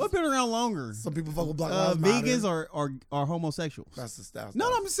somebody. what's been around longer? Some people fuck with Black Lives Matter. Vegans or homosexuals. That's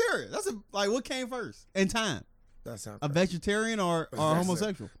No, I'm serious. That's like what came first in time? That sounds a vegetarian or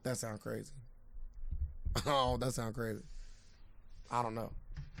homosexual. That sounds crazy. Oh, that sounds crazy. I don't know.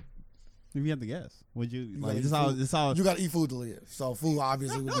 If you have to guess, would you You like gotta this? All you got to eat food to live. So food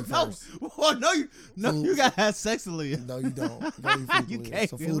obviously would be first. Well, you got to have sex to live. No, you don't. You gotta eat food to You live. can't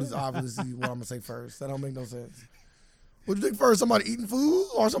So do food it. is obviously what I'm gonna say first. That don't make no sense. What do you think first? Somebody eating food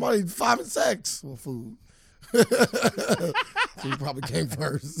or somebody having sex? Well, food. So you probably came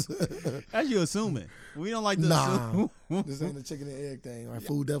first. As you assuming, we don't like to Nah, assume. this ain't a chicken and egg thing. Like,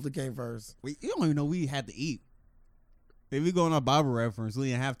 food definitely came first. You don't even know we had to eat. If we go on a Bible reference, we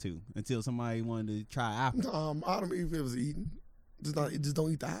didn't have to until somebody wanted to try apple. I don't eat if it was eating. Just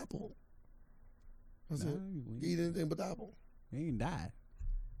don't eat the apple. That's it. Eat anything but the apple. He ain't died.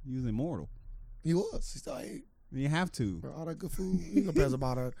 He was immortal. He was. He still ate. You have to. Bro, all that good food. You can pass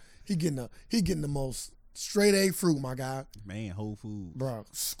about it. He getting the most straight A fruit, my guy. Man, Whole Foods. Bro,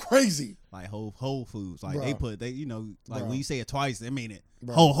 it's crazy. Like Whole Foods. Like Bruh. they you know, like Bruh. when you say it twice, they mean it.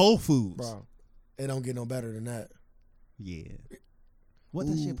 Bruh. Whole Foods. Bro, it don't get no better than that. Yeah. What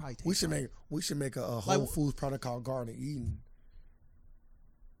that Ooh, shit probably taste we should make a Like, Whole Foods product called Garden of Eden.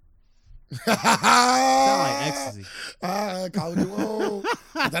 Sound like ecstasy. Call it your own.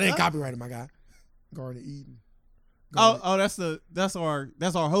 That ain't copyrighted, my guy. Garden of Eden. That's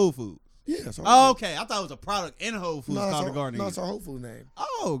our Whole Foods. Yeah. That's our Oh, okay. I thought it was a product in Whole Foods no, called the Garden no, of it's Eden. our Whole Food name.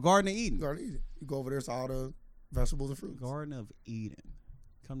 Oh, Garden of Eden. Garden of Eden. You go over there, it's all the vegetables and fruits. Garden of Eden.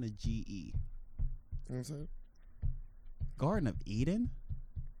 Come to GE. You know what I'm saying? Garden of Eden?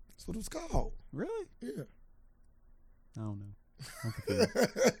 That's what it's called. Really? Yeah. I don't know. I'm confused.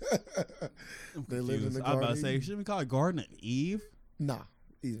 I'm They lived in confused. the I was about Garden to of say, Eden. shouldn't we call it Garden of Eve? Nah,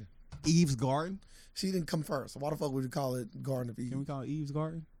 Eden. Eve's Garden? She didn't come first. Why the fuck would you call it Garden of Can we Eden? call it Eve's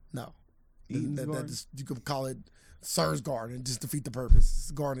Garden? No. Eden's Garden? You could call it Sir's Garden and just defeat the purpose.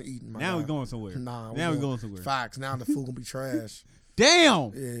 It's Garden of Eden. Now we're going somewhere. Nah. Now we're going somewhere. Facts. Now the food gonna be trash.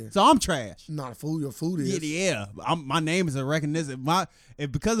 Damn. Yeah. So I'm trash. Not the food. Your food is. Yeah. My name is a recognition.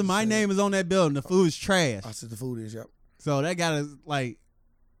 If because of my name is on that building, the food is trash. I said the food is. Yep. So that gotta like,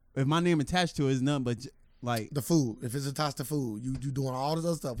 if my name attached to it is nothing but like The food. If it's attached to food, you doing all this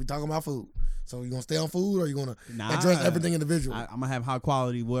other stuff. We talking about food. So you gonna stay on food or you gonna address everything individually? I'm gonna have high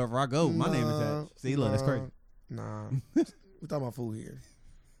quality wherever I go. My name is attached. See, look, that's crazy. Nah. We talking about food here.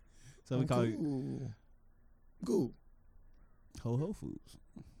 So we call it Cool. Whole Foods.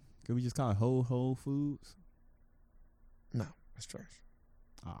 Can we just call it Whole Foods? No, that's trash.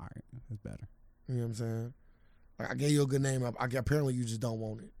 All right, that's better. You know what I'm saying? Like, I gave you a good name. Apparently you just don't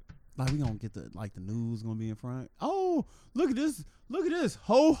want it. Like we gonna get the news gonna be in front. Oh, look at this!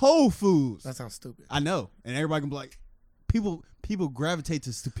 Whole Foods. That sounds stupid. I know, and everybody can be like, people gravitate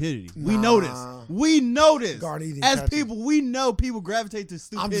to stupidity. We know Nah. this. We know this. Garden Eden As catchy. people, we know people gravitate to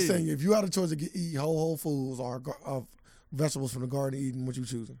stupidity. I'm just saying, if you had a choice to eat Whole Foods or vegetables from the Garden of Eden, what you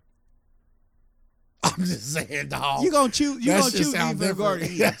choosing? I'm just saying, dog. You gonna choose? You That gonna shit choose sound beef and garden?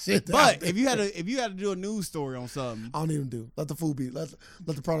 different. That shit sound But if you had to do a news story on something, I don't even do. Let the food be. Let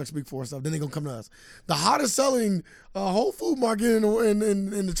the product speak for itself. Then they gonna come to us. The hottest selling Whole Food market in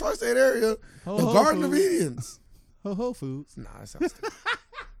the tri-state area, the Whole Garden of Foods. Edens. Whole Foods. Nah, that sounds stupid.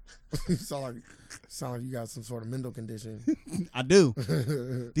 You sound like you got some sort of mental condition. I do.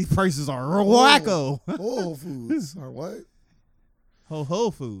 These prices are wacko. Whole Foods or what? Whole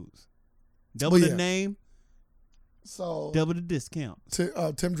Foods. Double But the yeah. name, So double the discount.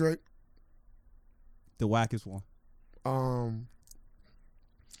 Tim Drake. The wackest one.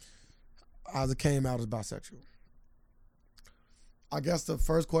 As it came out as bisexual. I guess the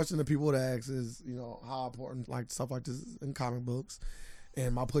first question that people would ask is, how important like stuff like this is in comic books.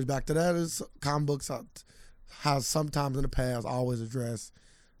 And my pushback to that is comic books have sometimes in the past always addressed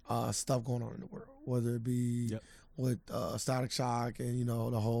stuff going on in the world, whether it be with Static Shock and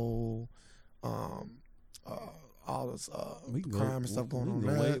the whole all this crime and stuff going on.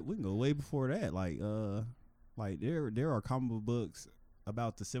 We can go way before that. Like there are comic book books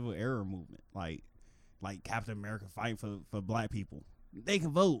about the Civil Era movement, like Captain America fighting for black people. They can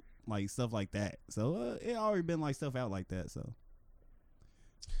vote, like stuff like that. So it already been like stuff out like that. So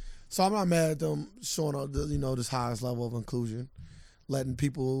I'm not mad at them showing up, this highest level of inclusion, letting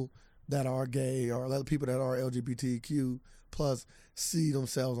people that are gay or letting people that are LGBTQ plus see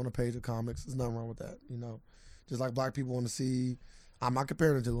themselves on a page of comics. There's nothing wrong with that, Just like black people want to see I'm not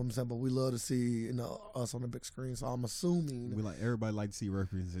comparing it to. I'm saying, but we love to see us on the big screen. So I'm assuming We everybody like to see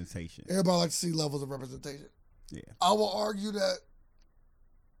representation. everybody likes to see levels of representation. Yeah. I will argue that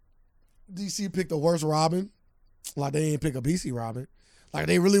DC picked the worst Robin. Like they ain't pick a BC Robin. Like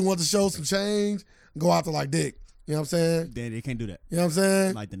they really want to show some change. Go after like Dick. You know what I'm saying? They can't do that. You know what I'm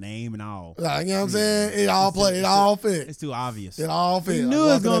saying? Like the name and all. Like, you know what I'm saying? It all play. It all fit. It's too obvious. It all fit. You Like, knew go it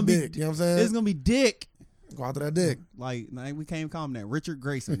was after gonna that be. Dick. You know what I'm saying? It's gonna be Dick. Go after that Dick. Like we can't even call him that. Richard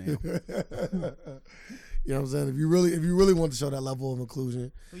Grayson now. You know what I'm saying? If you really want to show that level of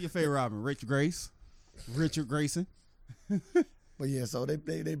inclusion. Who's your favorite Robin? Richard Grayson. But yeah, so they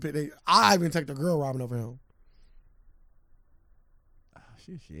I even take the girl Robin over him. Oh,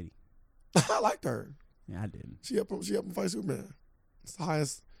 she's shitty. I liked her. Yeah, I didn't. She up and fight Superman. It's the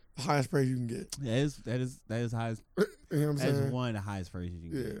highest praise you can get. Yeah, that is highest. You know what I'm That's saying? one of the highest praises you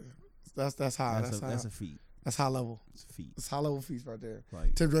can Yeah. get. That's high. That's a feat. That's high level. It's a feat. It's high level feats right there.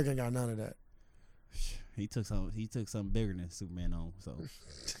 Like Tim Drake ain't got none of that. he took something bigger than Superman on. So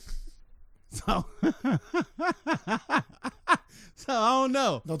so I don't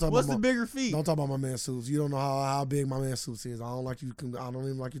know. Don't talk What's about the bigger feat? Don't talk about my man Suits. You don't know how big my man Suits is. I don't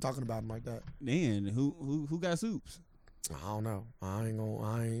even like you talking about him like that. Then who got Soups? I don't know. I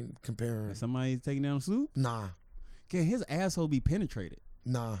ain't comparing. Somebody taking down Soup? Nah. Can his asshole be penetrated?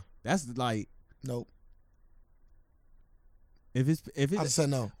 Nah. That's like Nope. if it's I just said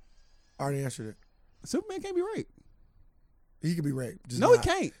no. I already answered it. Superman can't be raped. He could be raped. Just No, not. he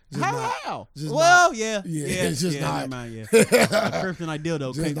can't. Just not. How? Just Well, not. yeah. It's just not. Never mind, yeah. Kryptonite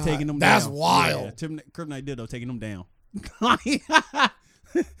dildo Just taking not. them That's down. wild. Yeah, Kryptonite dildo taking them down. I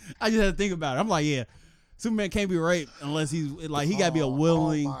just had to think about it. I'm like, yeah, Superman can't be raped unless he's like he got to be a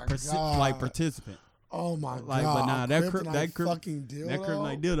willing my God. participation. Oh my Like, god! but nah, that fucking dildo. That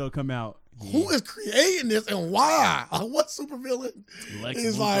Kryptonite dildo come out. Who is creating this and why? What supervillain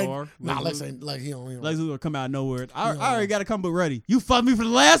is like? Nah, Lex ain't like he don't. Lex Luthor come out of nowhere. I already got a comic book ready. You fucked me for the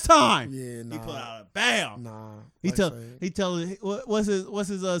last time. Yeah, nah. He put out a bam. Nah. He tell what's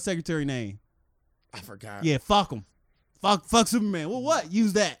his secretary name? I forgot. Yeah, fuck him. Fuck Superman. Well, what?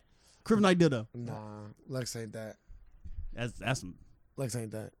 Use that. Kryptonite dildo. Nah, Lex ain't that. That's some. Lex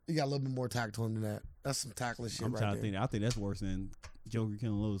ain't that. He got a little bit more tact to him than that. That's some tactless shit I'm right trying there. to think. I think that's worse than Joker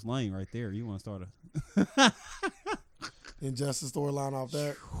killing Lois Lane right there. You want to start a Injustice storyline off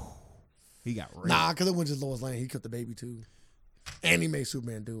that? He got raped. Nah, because it wasn't just Lois Lane. He killed the baby too. And he made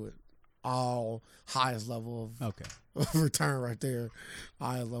Superman do it. All highest level Okay. of return right there.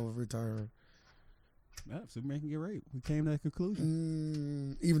 Highest level of return. Well, Superman can get raped. We came to that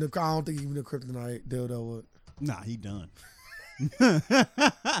conclusion. Even if I don't think even the Kryptonite dildo would. Nah, he done.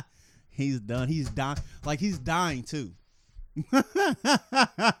 He's done. He's dying. Like he's dying too.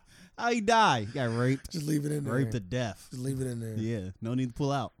 How he die? He got raped. Just leave it in there. Raped to death. Just leave it in there. Yeah. No need to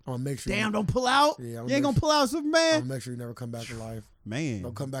pull out. I'm gonna make sure. Damn, don't pull out. Yeah, you ain't gonna pull out, I'm Superman. gonna make sure you never come back to life. Man.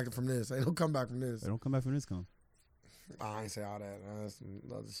 Don't come back from this. Ain't don't come back from this. They don't come back from this come. I ain't say all that. That's some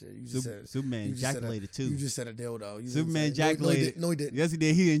other shit. You just said Superman you just said ejaculated too. You just said a dildo. You Superman didn't say- ejaculated. No, he didn't. Yes, he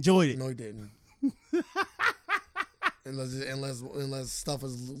did. He enjoyed it. No, he didn't. unless stuff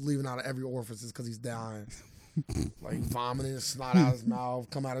is leaving out of every orifice because he's dying. Like vomiting, snot out his mouth,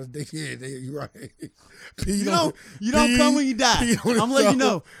 come out his dick. Yeah, you're right. You don't come when you die. I'm letting you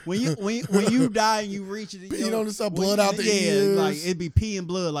know when you die and you reach it. Pee on himself, blood out the ears. Like it'd be pee and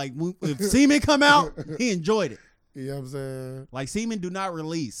blood. Like if semen come out, he enjoyed it. You know what I'm saying? Like semen do not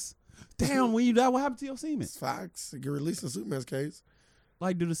release. Damn, when you die, what happened to your semen? It's facts. It get released in Superman's case.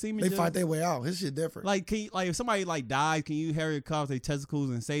 Like, do the semen? They fight their way out. His shit different. Like, if somebody like dies, can you Harry cough their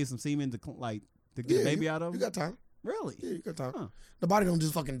testicles and save some semen to get the baby out of You them? got time. Really? Yeah, you got time. Huh. The body don't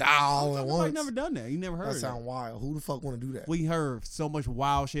just fucking die all at once. I've never done that. You never heard That of sound wild. Who the fuck want to do that? We heard so much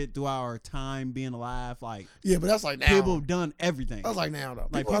wild shit throughout our time being alive. Like, Yeah, but that's like now. people have done everything. That's like now though.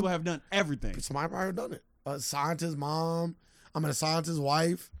 Like people have done everything. Somebody probably done it. A scientist mom. I'm in a scientist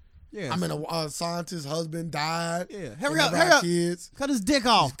wife. Yeah. I'm in a scientist husband died. Yeah. Hurry up. Kids. Cut his dick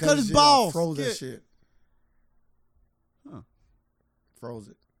off. Cut his shit balls. off. Froze that shit. Huh. Froze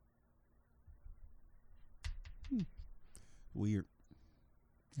it. Weird.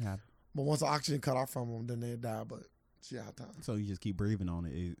 Yeah. But once the oxygen cut off from them, then they die. But she had time. So you just keep breathing on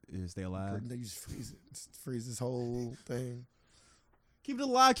it. It stay alive. They just freeze it. Just freeze this whole thing. Keep it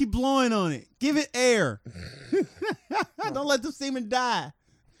alive. Keep blowing on it. Give it air. Don't let the semen die.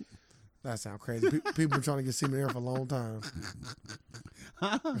 That sounds crazy. People been trying to get semen air for a long time.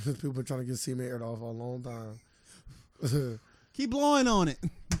 People been trying to get semen air off for a long time. Keep blowing on it.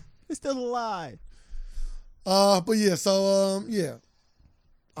 It's still alive. But yeah, so yeah.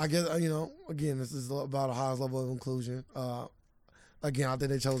 I guess again, this is about the highest level of inclusion. Again, I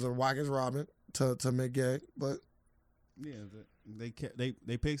think they chose the wackest Robin to make gay, but Yeah,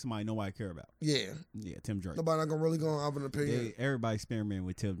 they pick somebody nobody care about. yeah, Tim Drake. nobody not gonna really gonna have an opinion. Everybody experimenting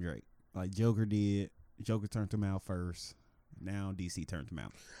with Tim Drake. Like Joker did. Joker turned him out first. Now DC turned him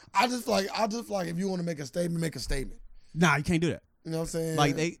out. I just feel like if you want to make a statement, make a statement. Nah, you can't do that. You know what I'm saying?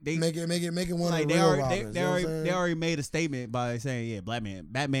 Like they make it one like of the real Robins. they already made a statement by saying, yeah,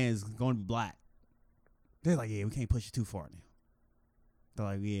 Batman is going to be black. They're like, yeah, we can't push it too far now. They're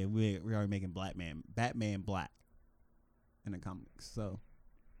like, yeah, we're already making Batman black in the comics. So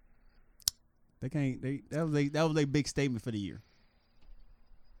they can't. That was a big statement for the year.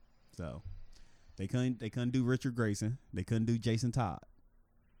 So they couldn't do Richard Grayson. They couldn't do Jason Todd.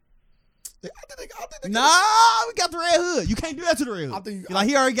 I think they Nah, we got the Red Hood. You can't do that to the Red Hood. I think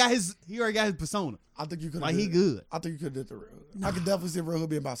he already got his persona. I think you could Like he good. I think you could have did the Red Hood. I could definitely see Red Hood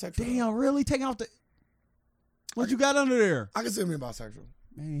being bisexual. Damn, really? Taking off the what you got under there? I can see him being bisexual.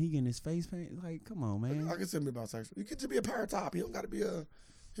 Man, he getting his face paint. Like, come on, man. I can see him being bisexual. You can just be a power top. You don't got to be a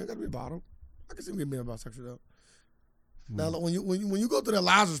bottom. I can see him being bisexual though. Now, when you go through the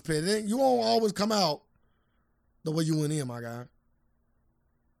Lazarus pit, you won't always come out the way you went in, my guy.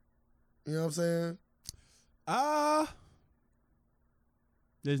 You know what I'm saying?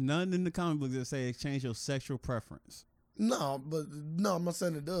 There's nothing in the comic book that say exchange your sexual preference. No, I'm not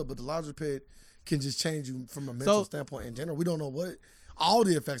saying it does. But the Lazarus pit can just change you from a mental standpoint in general. We don't know what all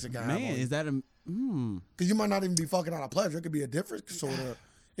the effects it got. Man, is that a because you might not even be fucking out of pleasure. It could be a different sort of.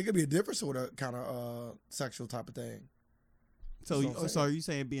 It could be a different sort of kind of sexual type of thing. So are you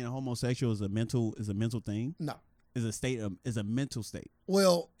saying being homosexual is a mental thing? No. Is a mental state.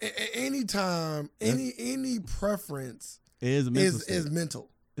 Well, anytime any preference it is a mental state. Is mental.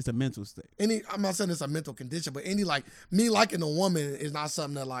 It's a mental state. I'm not saying it's a mental condition, but me liking a woman is not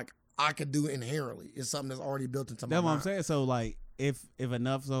something that like I could do inherently. It's something that's already built into my mind. That's what I'm saying. So like if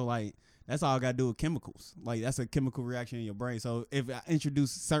enough, so like that's all I gotta do with chemicals. Like that's a chemical reaction in your brain. So if I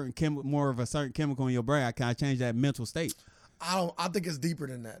introduce more of a certain chemical in your brain, I kind of change that mental state. I think it's deeper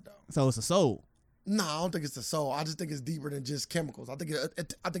than that though. So it's a soul. No, I don't think it's the soul. I just think it's deeper than just chemicals. I think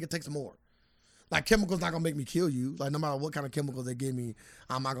it takes more. Like chemicals not gonna make me kill you. Like no matter what kind of chemicals they give me,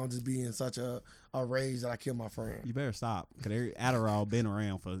 I'm not gonna just be in such a rage that I kill my friend. You better stop, cause Adderall been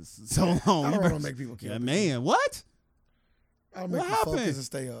around for so long. Adderall don't make people kill. Yeah, man, what? I'll make you focus and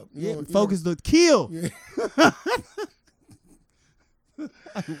stay up. Focus to kill. Yeah.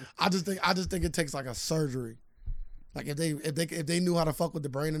 I just think it takes like a surgery. Like if they knew how to fuck with the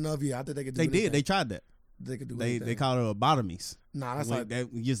brain enough, yeah, I think they could do it. They did. They tried that. They could do it. They call it lobotomies. Nah, that's like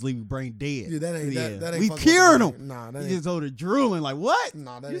that. You just leave your brain dead. Yeah, that ain't. We curing them. Nah, that you ain't. just hold it drooling like what?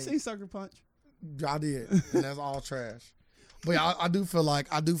 Nah, that you ain't. see Sucker Punch? I did, and that's all trash. But yeah, I do feel like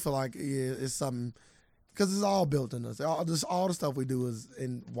yeah, it's something because it's all built in us. All the stuff we do is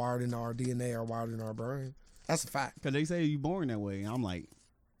wired in our DNA or wired in our brain. That's a fact. Because they say you're born that way, and I'm like.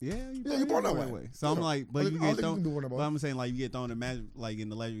 Yeah, you're born that way. So I'm like, but you get thrown. But I'm saying like you get thrown in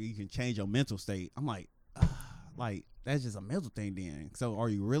the legend, you can change your mental state. I'm like, like that's just a mental thing. Then, so are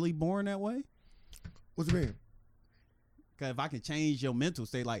you really born that way? What you mean? Because if I can change your mental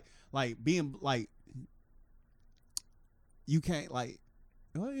state, like being like, you can't like,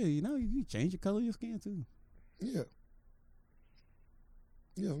 oh yeah, you can change the color of your skin too. Yeah.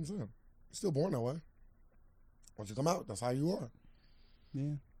 Yeah, I'm saying, you're still born that way. Once you come out, that's how you are.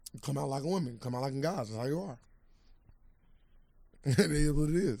 Yeah. You come out like a woman, come out like a guy. That's how you are. It is what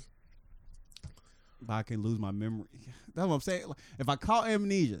it is. But I can lose my memory. That's what I'm saying. If I caught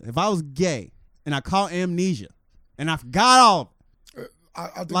amnesia, if I was gay and I caught amnesia and I forgot all of it,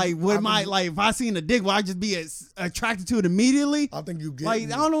 if I seen a dick, would I just be attracted to it immediately? I think you get I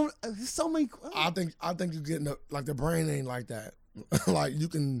don't know. So many. I think you getting the brain ain't like that. Like you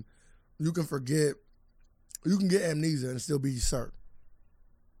can forget. You can get amnesia and still be certain.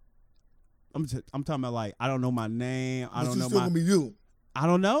 I'm talking about like I don't know my name. I don't know still gonna be you. I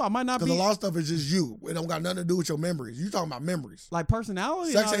don't know. I might not be. Because a lot of stuff is just you. It don't got nothing to do with your memories. You talking about memories. Like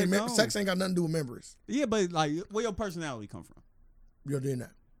personality. Sex ain't got nothing to do with memories. Yeah, but like where your personality come from? Your DNA.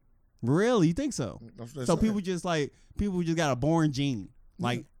 Really? You think so? So people just got a born gene.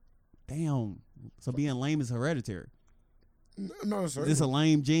 Like, damn. So being lame is hereditary. No, sir. There's a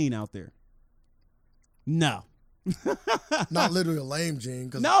lame gene out there. No. Not literally a lame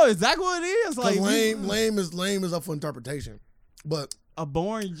gene. No, exactly what it is. Like lame is up for interpretation. But a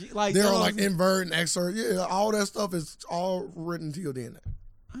born gene, like there are like invert and exert. Yeah, all that stuff is all written into your DNA.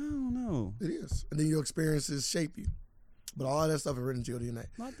 I don't know. It is. And then your experiences shape you. But all that stuff is written into your DNA.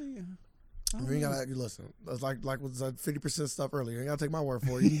 You ain't gotta listen. It's like with that 50% stuff earlier. You ain't gotta take my word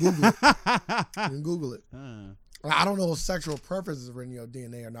for it. You can Google it. You can Google it. I don't know if sexual preferences are in your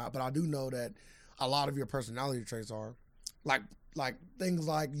DNA or not, but I do know that a lot of your personality traits are. Like things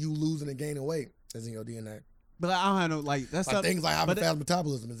like you losing and gaining weight is in your DNA. But I don't have no like that's Like not, things like having fast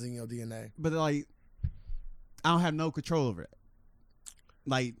metabolism is in your DNA. But like I don't have no control over it.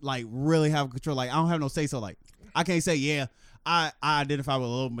 Like really have control. Like I don't have no say so. Like I can't say I identify with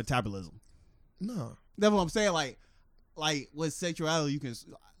low metabolism. No, that's what I'm saying. Like with sexuality, you can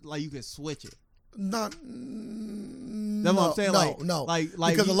switch it. Not. That's what I'm saying. No. Like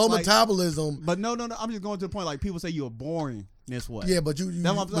because of low metabolism. But no. I'm just going to the point. Like people say you're boring this way. Yeah, but you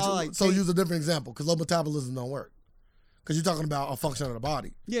so use a different example because low metabolism don't work. Because you're talking about a function of the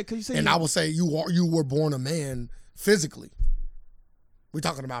body. Yeah, because you say. And I would say you were born a man physically. We're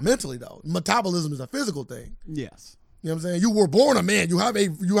talking about mentally though. Metabolism is a physical thing. Yes. You know what I'm saying? You were born a man. You have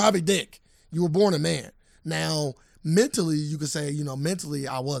a dick. You were born a man. Now mentally, you could say mentally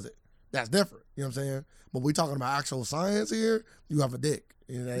I wasn't. That's different. You know what I'm saying? But we're talking about actual science here. You have a dick.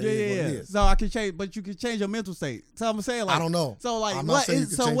 And that is what it is. So I can change, but you can change your mental state. So I'm saying like I don't know. So like what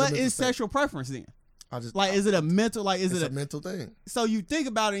is sexual preference then? Is it a mental it's a mental thing? So you think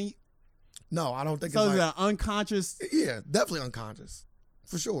about it. No, I don't think so. It's is it an unconscious? Yeah, definitely unconscious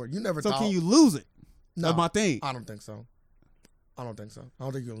for sure. You never. So can you lose it? No, that's my thing. I don't think so. I don't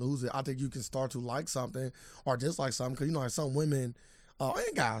think you can lose it. I think you can start to like something or dislike something because like some women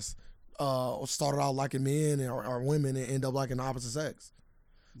and guys started out liking men or women and end up liking the opposite sex.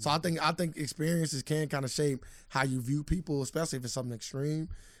 So I think experiences can kind of shape how you view people, especially if it's something extreme.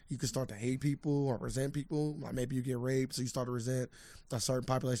 You can start to hate people or resent people. Like maybe you get raped, so you start to resent a certain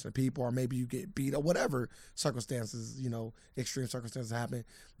population of people, or maybe you get beat or whatever circumstances, extreme circumstances happen.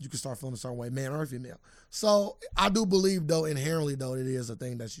 You can start feeling a certain way, man or female. So I do believe, though, inherently, though, it is a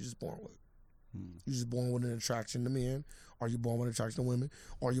thing that you're just born with. You're just born with an attraction to men, or you're born with an attraction to women,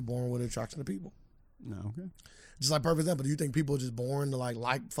 or you're born with an attraction to people. No, okay. Just like perfect example, do you think people are just born to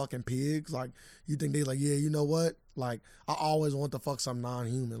like fucking pigs? Like you think they yeah, you know what? Like I always want to fuck some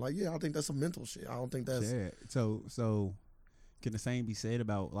non-human. Like yeah, I think that's some mental shit. I don't think that's so. Can the same be said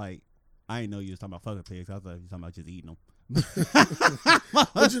about like? I didn't know you was talking about fucking pigs. I thought you were talking about just eating them.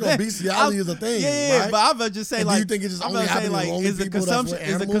 But bestiality is a thing. Yeah, right? but I'm about to say like. Do you think it just only happens to only is the people consumption that's with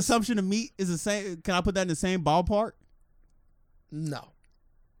animals? Is the consumption of meat is the same? Can I put that in the same ballpark? No.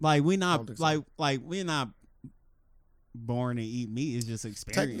 Like we not so. like we're not born to eat meat. It's just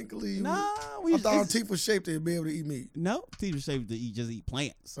experience. Technically, no. I thought our teeth was shaped to be able to eat meat. No, teeth were shaped to eat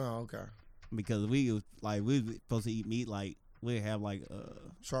plants. Oh, okay. Because we were supposed to eat meat like we have like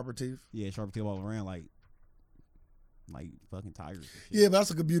sharper teeth. Yeah, sharper teeth all around like fucking tigers. Yeah, but that's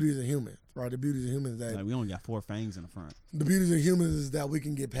the beauty of the human, right? The beauty of the human is that we only got 4 fangs in the front. The beauty of the humans is that we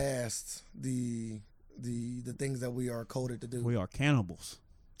can get past the things that we are coded to do. We are cannibals.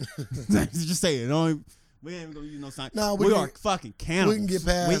 Just say it. We ain't gonna use no sign. No, we are fucking cannibals. We can get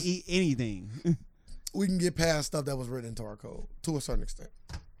past. We eat anything. We can get past stuff that was written into our code to a certain extent.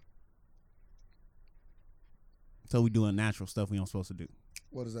 So we doing natural stuff we don't supposed to do.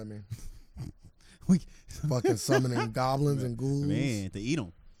 What does that mean? We fucking summoning goblins and ghouls. Man, to eat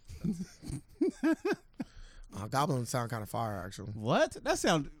them. Goblins sound kind of fire, actually. What? That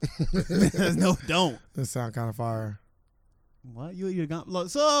sound. No, don't. That sound kind of fire. What? You eat a goblin?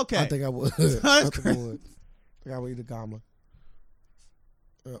 So okay. I think I would. I think I would eat a goblin.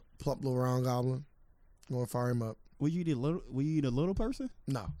 Plump little round goblin. I'm gonna fire him up. Will you eat a little person?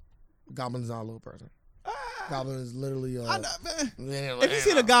 No, goblin's not a little person. Goblin is literally. I know, if you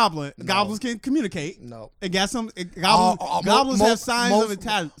see the goblin, goblins can communicate. No, it got some. Goblins have signs of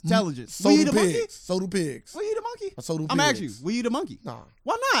intelligence. So do pigs. So do pigs. Will you eat a monkey? So do pigs. I'm asking you. Will you eat a monkey? Nah.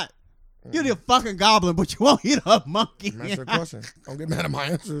 Why not? You're the fucking goblin, but you won't eat a monkey. That's your question. Don't get mad at my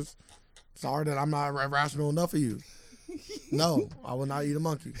answers. Sorry that I'm not rational enough for you. No, I will not eat a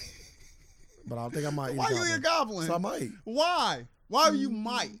monkey. But I think I might eat a goblin. Why you eat a goblin? So I might. Why? Why you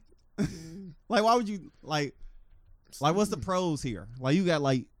might? Like, why would you, like what's the pros here? Like, you got,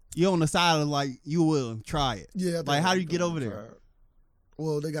 you're on the side of, you will try it. Yeah. Like, how do you get over there?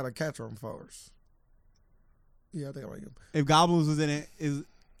 Well, they got to catch them first. Yeah, I think I like them. If goblins was in it, you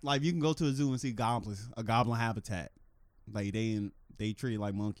can go to a zoo and see goblins, a goblin habitat. Like, they treat it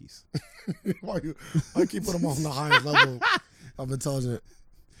like monkeys. Why keep putting them on the highest level of intelligence?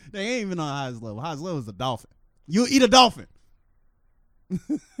 They ain't even on the highest level. Highest level is a dolphin. You'll eat a dolphin.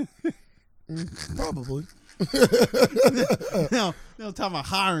 Probably. They'll talk about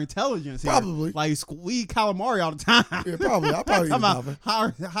higher intelligence here. Probably. Like, we eat calamari all the time. Yeah, probably. I'll probably eat a dolphin.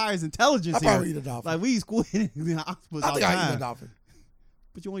 Higher intelligence I'll probably eat a dolphin. Like, we eat squid and octopus all the time. I think I eat a dolphin.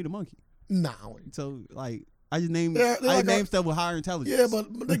 But you won't eat a monkey. Nah. So, I just named Yeah, they're like named stuff with higher intelligence. Yeah,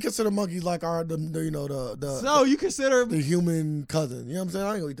 but they consider monkeys like our So you consider the human cousin. You know what I'm saying?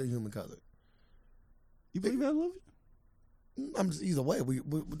 I ain't gonna eat the human cousin. You believe that, Louis? I'm just either way. We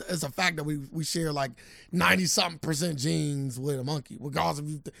it's a fact that we share like 90-something% genes with a monkey,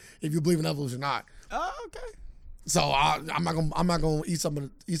 regardless if you believe in evolution or not. Oh, okay. So I'm not gonna eat something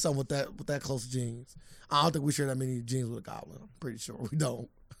with that close genes. I don't think we share that many genes with a goblin. I'm pretty sure we don't.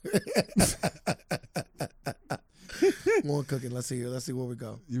 More cooking. Let's see where we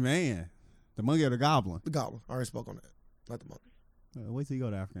go. Man, the monkey or the goblin? The goblin. I already spoke on that. Not the monkey. Wait till you go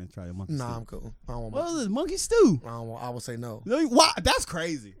to Africa and try the monkey. Nah, stew. I'm cool. I don't want What monkey. is this, monkey stew? I would say no. Why? That's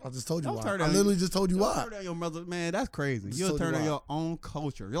crazy. I just told you Don't why. turn I down- literally just told you Don't why. turn down your mother, man. That's crazy. Just You'll told you turn on why. your own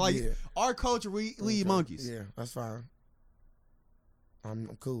culture. You're like Yeah. our culture. We eat monkeys. Yeah, that's fine. I'm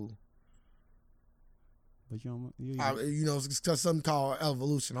cool. But you don't. It's something called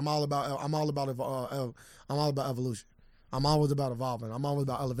evolution. I'm all about evolution. I'm always about evolving. I'm always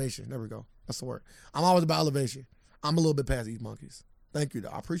about elevation. There we go. That's the word. I'm always about elevation. I'm a little bit past eat monkeys. Thank you, though.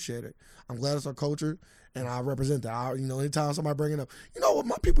 I appreciate it. I'm glad it's our culture, and I represent that. Anytime somebody bring it up, what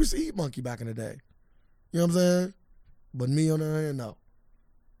my people used to eat monkey back in the day. You know what I'm saying? But me on the other hand, no.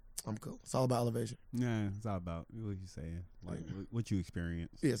 I'm cool. It's all about elevation. Yeah, it's all about what you saying, like what you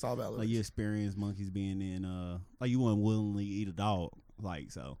experience. Yeah, it's all about elevation. Like you experience monkeys being in, like you wouldn't willingly eat a dog,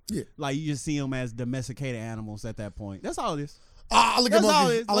 like so. Yeah. Like you just see them as domesticated animals at that point. That's all it is. I look That's at all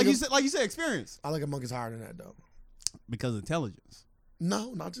monkeys. it is. Like you said, experience. I look at monkeys higher than that, though. Because of intelligence.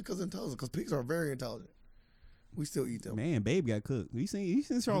 No, not just because of intelligence. Because pigs are very intelligent. We still eat them. Man, Babe got cooked. You seen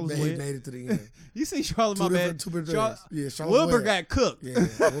Charlotte's They Web? made it to the end. You seen Charlotte? My bad. Two different Char- things. Yeah, Charlotte Wilbur Webb. got cooked. Yeah,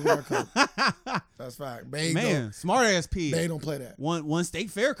 Wilbur got cooked. That's fact. Babe Man, smart ass pig. Babe don't play that. Won state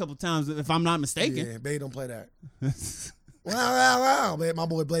fair a couple times, if I'm not mistaken. Yeah, Babe don't play that. Wow. Babe, my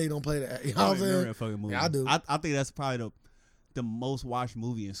boy Blade don't play that. You know what I'm Remember saying? that fucking movie. Yeah, I do. I think that's probably the most watched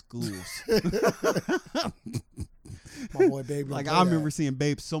movie in schools. My boy Babe don't Like play I remember that. seeing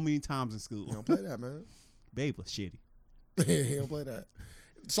Babe so many times in He school. don't play that, man. Babe was shitty. He don't play that.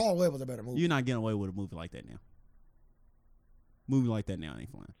 Charlotte Webb was a better movie. You're not getting away with a movie like that now. Movie like that now ain't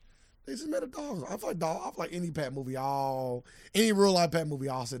flying. They just made a dog. I feel like any pet movie, any real life pet movie,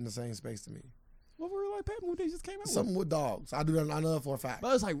 all sit in the same space to me. What real life pet movie they just came out Something with dogs. I do that. I know that for a fact.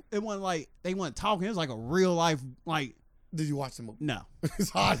 But it's like it wasn't like they weren't talking. It was like a real life like Did you watch the movie? no.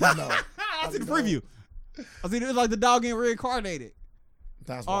 It's hard to know. I see the preview. I see it was like the dog getting reincarnated.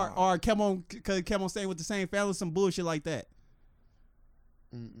 That's Or why. kept on staying with the same family, some bullshit like that.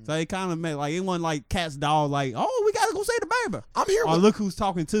 So it kind of made like it wasn't like cat's dog like, oh, we gotta go save the baby. I'm here. Or look who's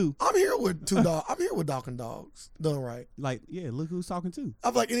talking too. I'm here with two dogs. I'm here with dog and dogs done right. Like, yeah, look who's talking too. I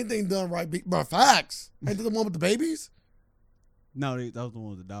feel like anything done right, bro. Facts. Ain't that the one with the babies? No, that was the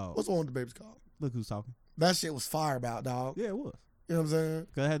one with the dog. What's the one with the babies called? Look who's talking. That shit was fire about dog. Yeah, it was. You know what I'm saying?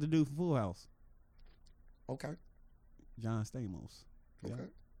 Cause it had to do for Full House. Okay. John Stamos. Okay. Yeah.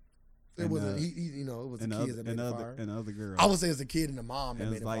 It And, wasn't. It was the And the kids other, that made and, it the fire. other, and the other girl. I would say it's the kid and the mom that it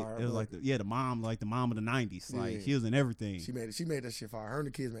made was it like fire. it was but like the mom, like the mom of the '90s. Like Yeah. she was in everything. she made it. She made that shit fire. Her and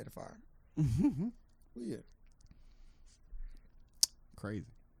the kids made it fire. Yeah. Crazy.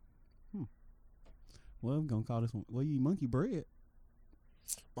 Well, I'm gonna call this one. Well, you eat monkey bread.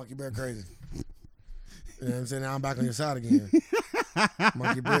 Monkey bread crazy. You know what I'm saying? Now I'm back on your side again.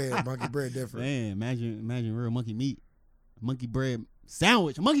 Monkey bread different. Man, imagine real monkey meat, monkey bread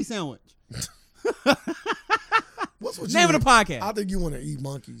sandwich, a monkey sandwich. What's with Name you? of the podcast. I think you want to eat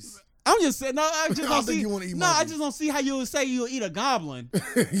monkeys. I'm just saying. No, I just I don't think see. you wanna eat No, I monkeys. just don't see how you would say you'll eat a goblin,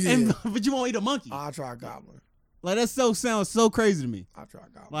 Yeah. but you won't eat a monkey. I'll try a goblin. Like that sounds so crazy to me. I'll try a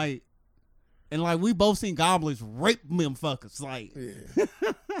goblin. Like, and like we both seen goblins rape them fuckers. Like Yeah.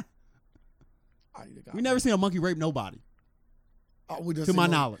 I eat a goblin. we never seen a monkey rape nobody, We just to see my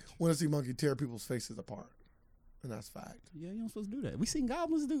monkey- knowledge. We just see monkey tear people's faces apart. And that's fact. Yeah, you don't supposed to do that. We seen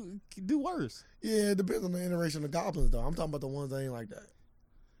goblins do worse. Yeah, it depends on the iteration of goblins, though. I'm talking about the ones that ain't like that.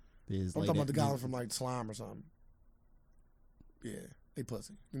 I'm talking about the goblins from like Slime or something. Yeah, they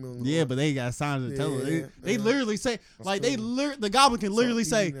pussy. You know, Yeah, but they got signs of tell Yeah, They yeah. literally say like cool. the goblin can literally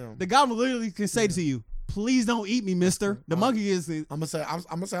So say easy now. the goblin literally can say to you, "Please don't eat me, Mister." The monkey is I'm gonna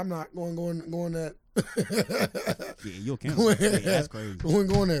say I'm not going that. yeah, you'll cancel. Yeah, that's crazy.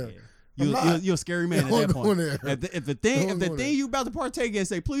 Going there. Yeah. You're a scary man at that point. There. If the thing you about to partake in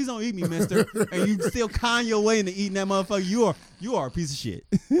say, "Please don't eat me, Mister," and you still con your way into eating that motherfucker, you are a piece of shit.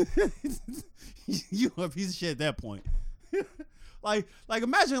 You are a piece of shit at that point. like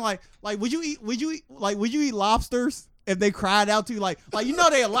imagine like would you eat lobsters if they cried out to you, like you know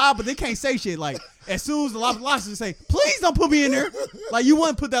they alive, but they can't say shit. Like as soon as the lobster say, please don't put me in there. Like you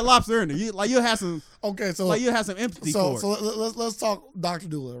wouldn't put that lobster in there. You'll have some. Okay, so you'll have some empathy for it. So let's talk Dr.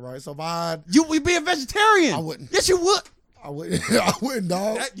 Doolittle, right? So if I you would be a vegetarian. I wouldn't. Yes, you would. I wouldn't. I wouldn't,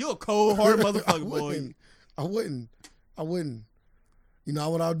 dog. You're a cold-hearted motherfucker, boy. I wouldn't. You know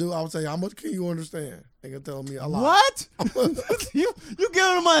what I'll do? I would say, how much can you understand? They can tell me a lot. What? you giving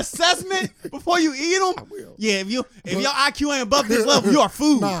them an assessment before you eat them? I will. Yeah, if your IQ ain't above this level, you are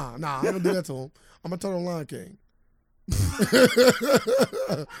food. Nah, I'm gonna do that to him. I'm gonna tell him Lion King.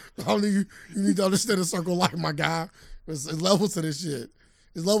 Only you need to understand the circle of life, my guy. It's levels to this shit.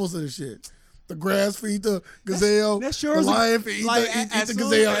 The grass feed the gazelle. That sure the is lion feed the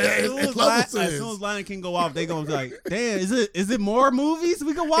gazelle. It's levels to this. As soon as Lion King go off, they gonna be like, damn, is it more movies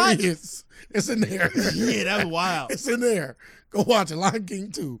we can watch? It's in there. Yeah, that's wild. It's in there. Go watch it. Lion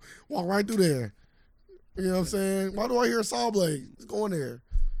King 2. Walk right through there. You know what I'm saying? Why do I hear a saw blade? It's going there.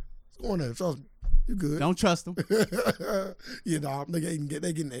 Trust me. You good. Don't trust them. Yeah, dog. They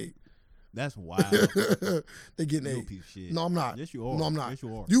getting ate. That's wild. They getting You a ate. piece of shit. No, I'm not. Yes, you are. No, I'm not. Yes,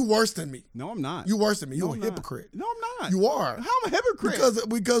 you are. You worse than me. No, I'm not. You worse than me. You No, a I'm hypocrite. Not. No, I'm not. You are. How am I a hypocrite?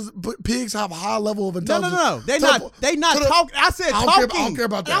 Because pigs have a high level of intelligence. No. They not talking. I said talking. I don't care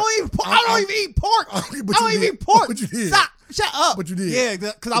about that. I don't even eat pork. I don't even eat pork. But you did. Stop. Shut up. But you did. Yeah,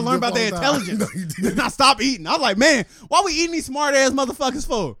 because I learned about their intelligence. No, you did. And I stopped eating. I was like, man, why we eating these smart ass motherfuckers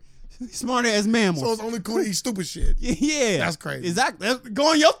for? Smart ass mammals. So it's only cool to eat stupid shit. Yeah. That's crazy. Exactly. That's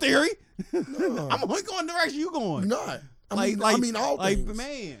going your theory. No. I'm only going the direction you going. You're not. I mean all things.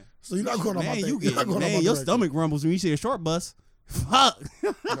 Man. So you're not going on my Man, thing. your stomach rumbles when you see a short bus. Fuck.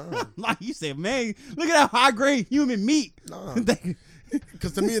 No. Like you said, man, look at that high grade human meat. Nah.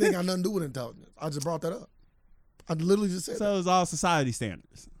 Because to me, it ain't got nothing to do with intelligence. I just brought that up. I literally just said So that. it's all society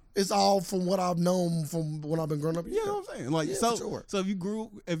standards. It's all from what I've known from when I've been growing up. You know what I'm saying? Like Yeah, so, for sure. so if you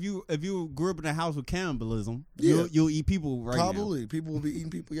grew up in a house with cannibalism, Yeah. you'll eat people right now. Probably. People will be eating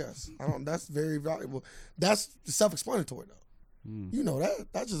people, yes. That's very valuable. That's self-explanatory, though. You know that.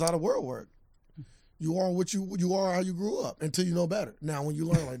 That's just how the world works. You are what you are, how you grew up, until you know better. Now, when you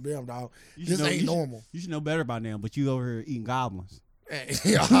learn, like, damn, dog, this ain't normal. You should know better by now, but you over here eating goblins.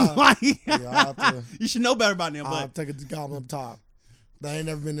 Yeah, You should know better by now, I'll but take a goblin up top. That ain't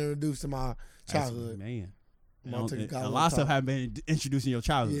never been introduced to my childhood. Man. I'll take a A goblin lot up of stuff top. haven't been introduced in your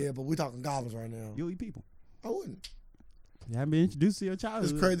childhood. Yeah, but we're talking goblins right now. You'll eat people. I wouldn't. You haven't been introduced to your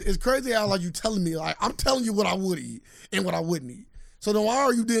childhood. It's crazy. It's crazy how like you telling me like I'm telling you what I would eat and what I wouldn't eat. So then why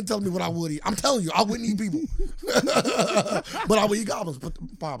are you then telling me what I would eat? I'm telling you I wouldn't eat people, but I would eat goblins,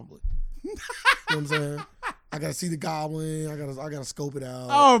 probably. You know what I'm saying? I gotta see the goblin. I gotta scope it out.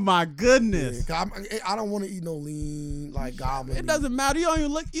 Oh my goodness! Yeah, I don't want to eat no lean like goblin. It doesn't matter. You don't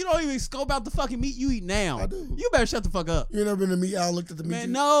even look. You don't even scope out the fucking meat you eat now. I do. You better shut the fuck up. You ain't never been to meat? I looked at the meat.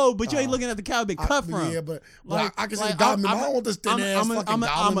 Man, no, but you ain't looking at the cow been cut from. Yeah, but Like, I can say like, goblin. I'm- I don't want this thin ass fucking I'm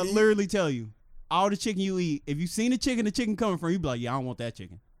goblin gonna meat. literally tell you, all the chicken you eat. If you seen the chicken coming from, you be like, yeah, I don't want that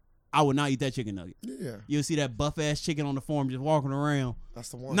chicken. I would not eat that chicken nugget. Yeah, You'll see that buff ass chicken on the farm just walking around. that's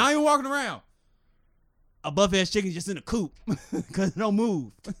the one. Not even walking around. A buff ass chicken just in a coop because it don't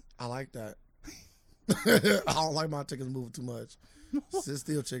move. I like that. I don't like my chickens moving too much. Sit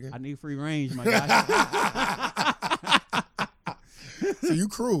still, chicken. I need free range, my guy. So you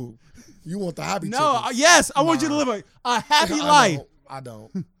cruel. You want the happy No, chickens. yes, I want you to Nah. live a happy life. I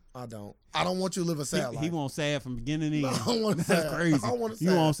don't. I don't want you to live a sad life. He want sad from beginning to end. I don't want That's sad. crazy. I don't want You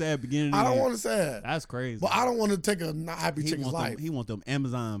sad. want sad beginning to end. I don't want to sad. That's crazy. But I don't want to take a not happy chicken's life. He want them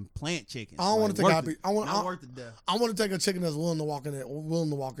Amazon plant chickens. I don't want to take a happy. Not worth the death. I want to take a chicken that's willing to walk in there.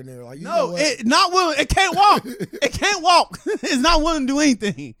 Like you know No, what? it not willing. It can't walk. It can't walk. It's not willing to do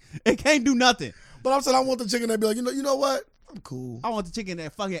anything. It can't do nothing. But I'm saying I want the chicken that be like, you know what? I'm cool. I want the chicken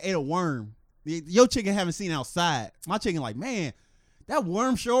that fucking ate a worm. Your chicken haven't seen outside. My chicken like, man, that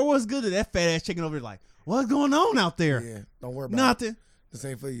worm sure was good. That fat ass chicken over there like, what's going on out there? Yeah, don't worry about Nothing. it. This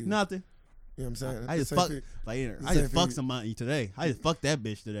ain't for you. Nothing. You know what I'm saying? I just This ain't fucked. for- Like, this I just ain't for fucked you. somebody today. I just fucked that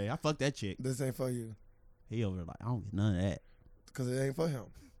bitch today. I fucked that chick. This ain't for you He over there like, I don't get none of that. because it ain't for him.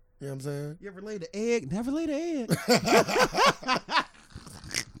 You know what I'm saying? You ever laid an egg? Never laid an egg.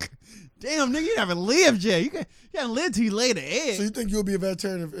 Damn, nigga, you never lived yet. You haven't lived till you laid an egg. So you think you'll be a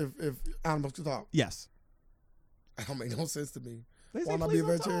vegetarian if animals could talk? Yes. That don't make no sense to me. They Why say, not be a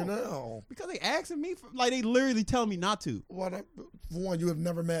 "Please don't vegetarian talk." now? Because they asking me, they literally telling me not to. Why not? For one, you have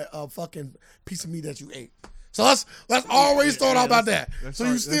never met a fucking piece of meat that you ate. So let's always start out about that. let's So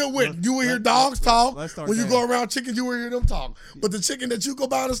you start- still let's- with you will hear let's- dogs talk. let's start When you there. go around chickens, you will hear them talk. But the chicken that you go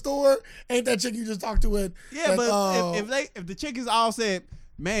buy in the store ain't that chicken you just talked to it. Yeah, but if the chickens all said,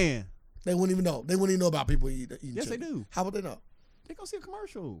 man, They wouldn't even know. They wouldn't even know about people eating Yes, chicken. they do. How would they know? They gonna see a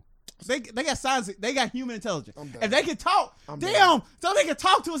commercial. They got science. They got human intelligence. I'm done. If they can talk, I'm damn. done. So they can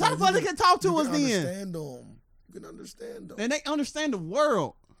talk to us. How the fuck they can talk to us then? Understand them. You can understand them. And they understand the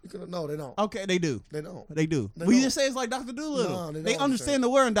world. No, they don't. Okay, they do. They don't. They do. They We don't. just say it's like Dr. Doolittle. No, they they don't understand the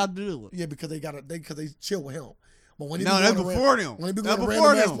word in Dr. Doolittle. Yeah, because they chill with him. But when No, that's before them. When they be That's going to before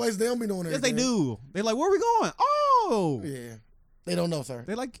random ass them. place, they don't be doing Yes, anything. they do. They like, where are we going? Oh, Yeah, they don't know, sir.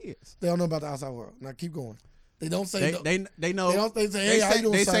 they like kids. They don't know about the outside world. Now keep going. They don't say. They know. They say, hey, how you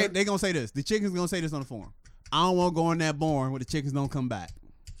doing, sir? they gonna say this. The chicken's gonna say this on the forum. I don't want to go in that barn where the chickens don't come back.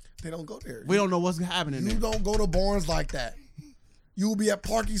 They don't go there. We don't know what's happening You there. don't go to barns like that. You will be at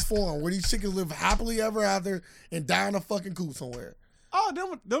Parky's Farm where these chickens live happily ever after and die in a fucking coop somewhere.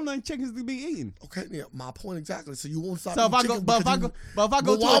 Oh, them ain't chickens to be eating. Okay, yeah, my point exactly. So you won't stop. So if I go, but if I go,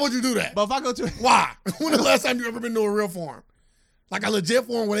 why would you do that? But if I go to, Why? When the last time you ever been to a real farm, like a legit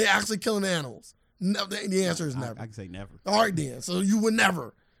farm where they actually killing animals? No, the answer is never. I can say never. All right, then. So you would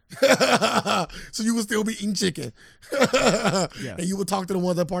never. So you would still be eating chicken. Yeah. And you would talk to the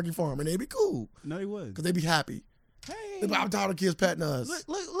ones at Parky Farm, and they'd be cool No, they would. because they'd be happy. Hey, They'd be, I'm tired of kids petting us.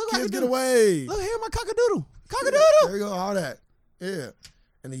 look, Kids I get away. Look here, my cockadoodle. There you go, all that. Yeah.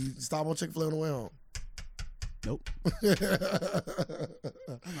 And then you stop on Chick-fil-A on the way home. Nope. I'm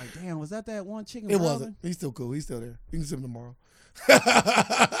like, damn, was that one chicken? It Robin? wasn't. He's still cool. He's still there. You can see him tomorrow.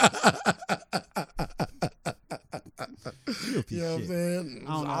 You a piece You know of what I'm shit. saying?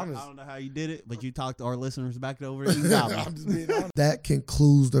 I don't know how you did it, but you talked our listeners back over to I'm just being honest. That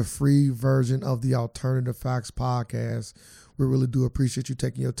concludes the free version of the Alternative Facts podcast. We really do appreciate you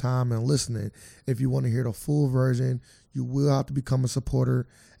taking your time and listening. If you want to hear the full version, you will have to become a supporter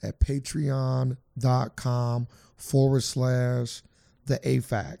at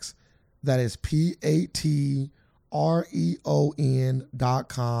patreon.com/theafacts. That is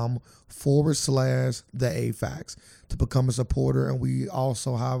patreon.com/theafacts to become a supporter. And we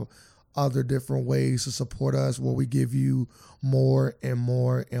also have other different ways to support us where we give you more and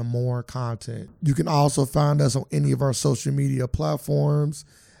more and more content. You can also find us on any of our social media platforms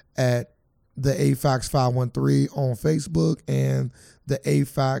at the AFAX 513 on Facebook and the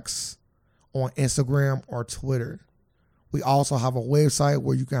AFAX on Instagram or Twitter. We also have a website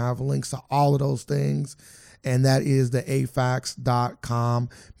where you can have links to all of those things, and that is the afax.com.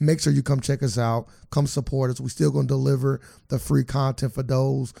 Make sure you come check us out. Come support us. We're still going to deliver the free content for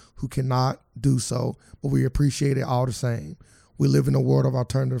those who cannot do so, but we appreciate it all the same. We live in a world of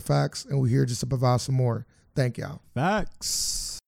alternative facts, and we're here just to provide some more. Thank y'all. Facts.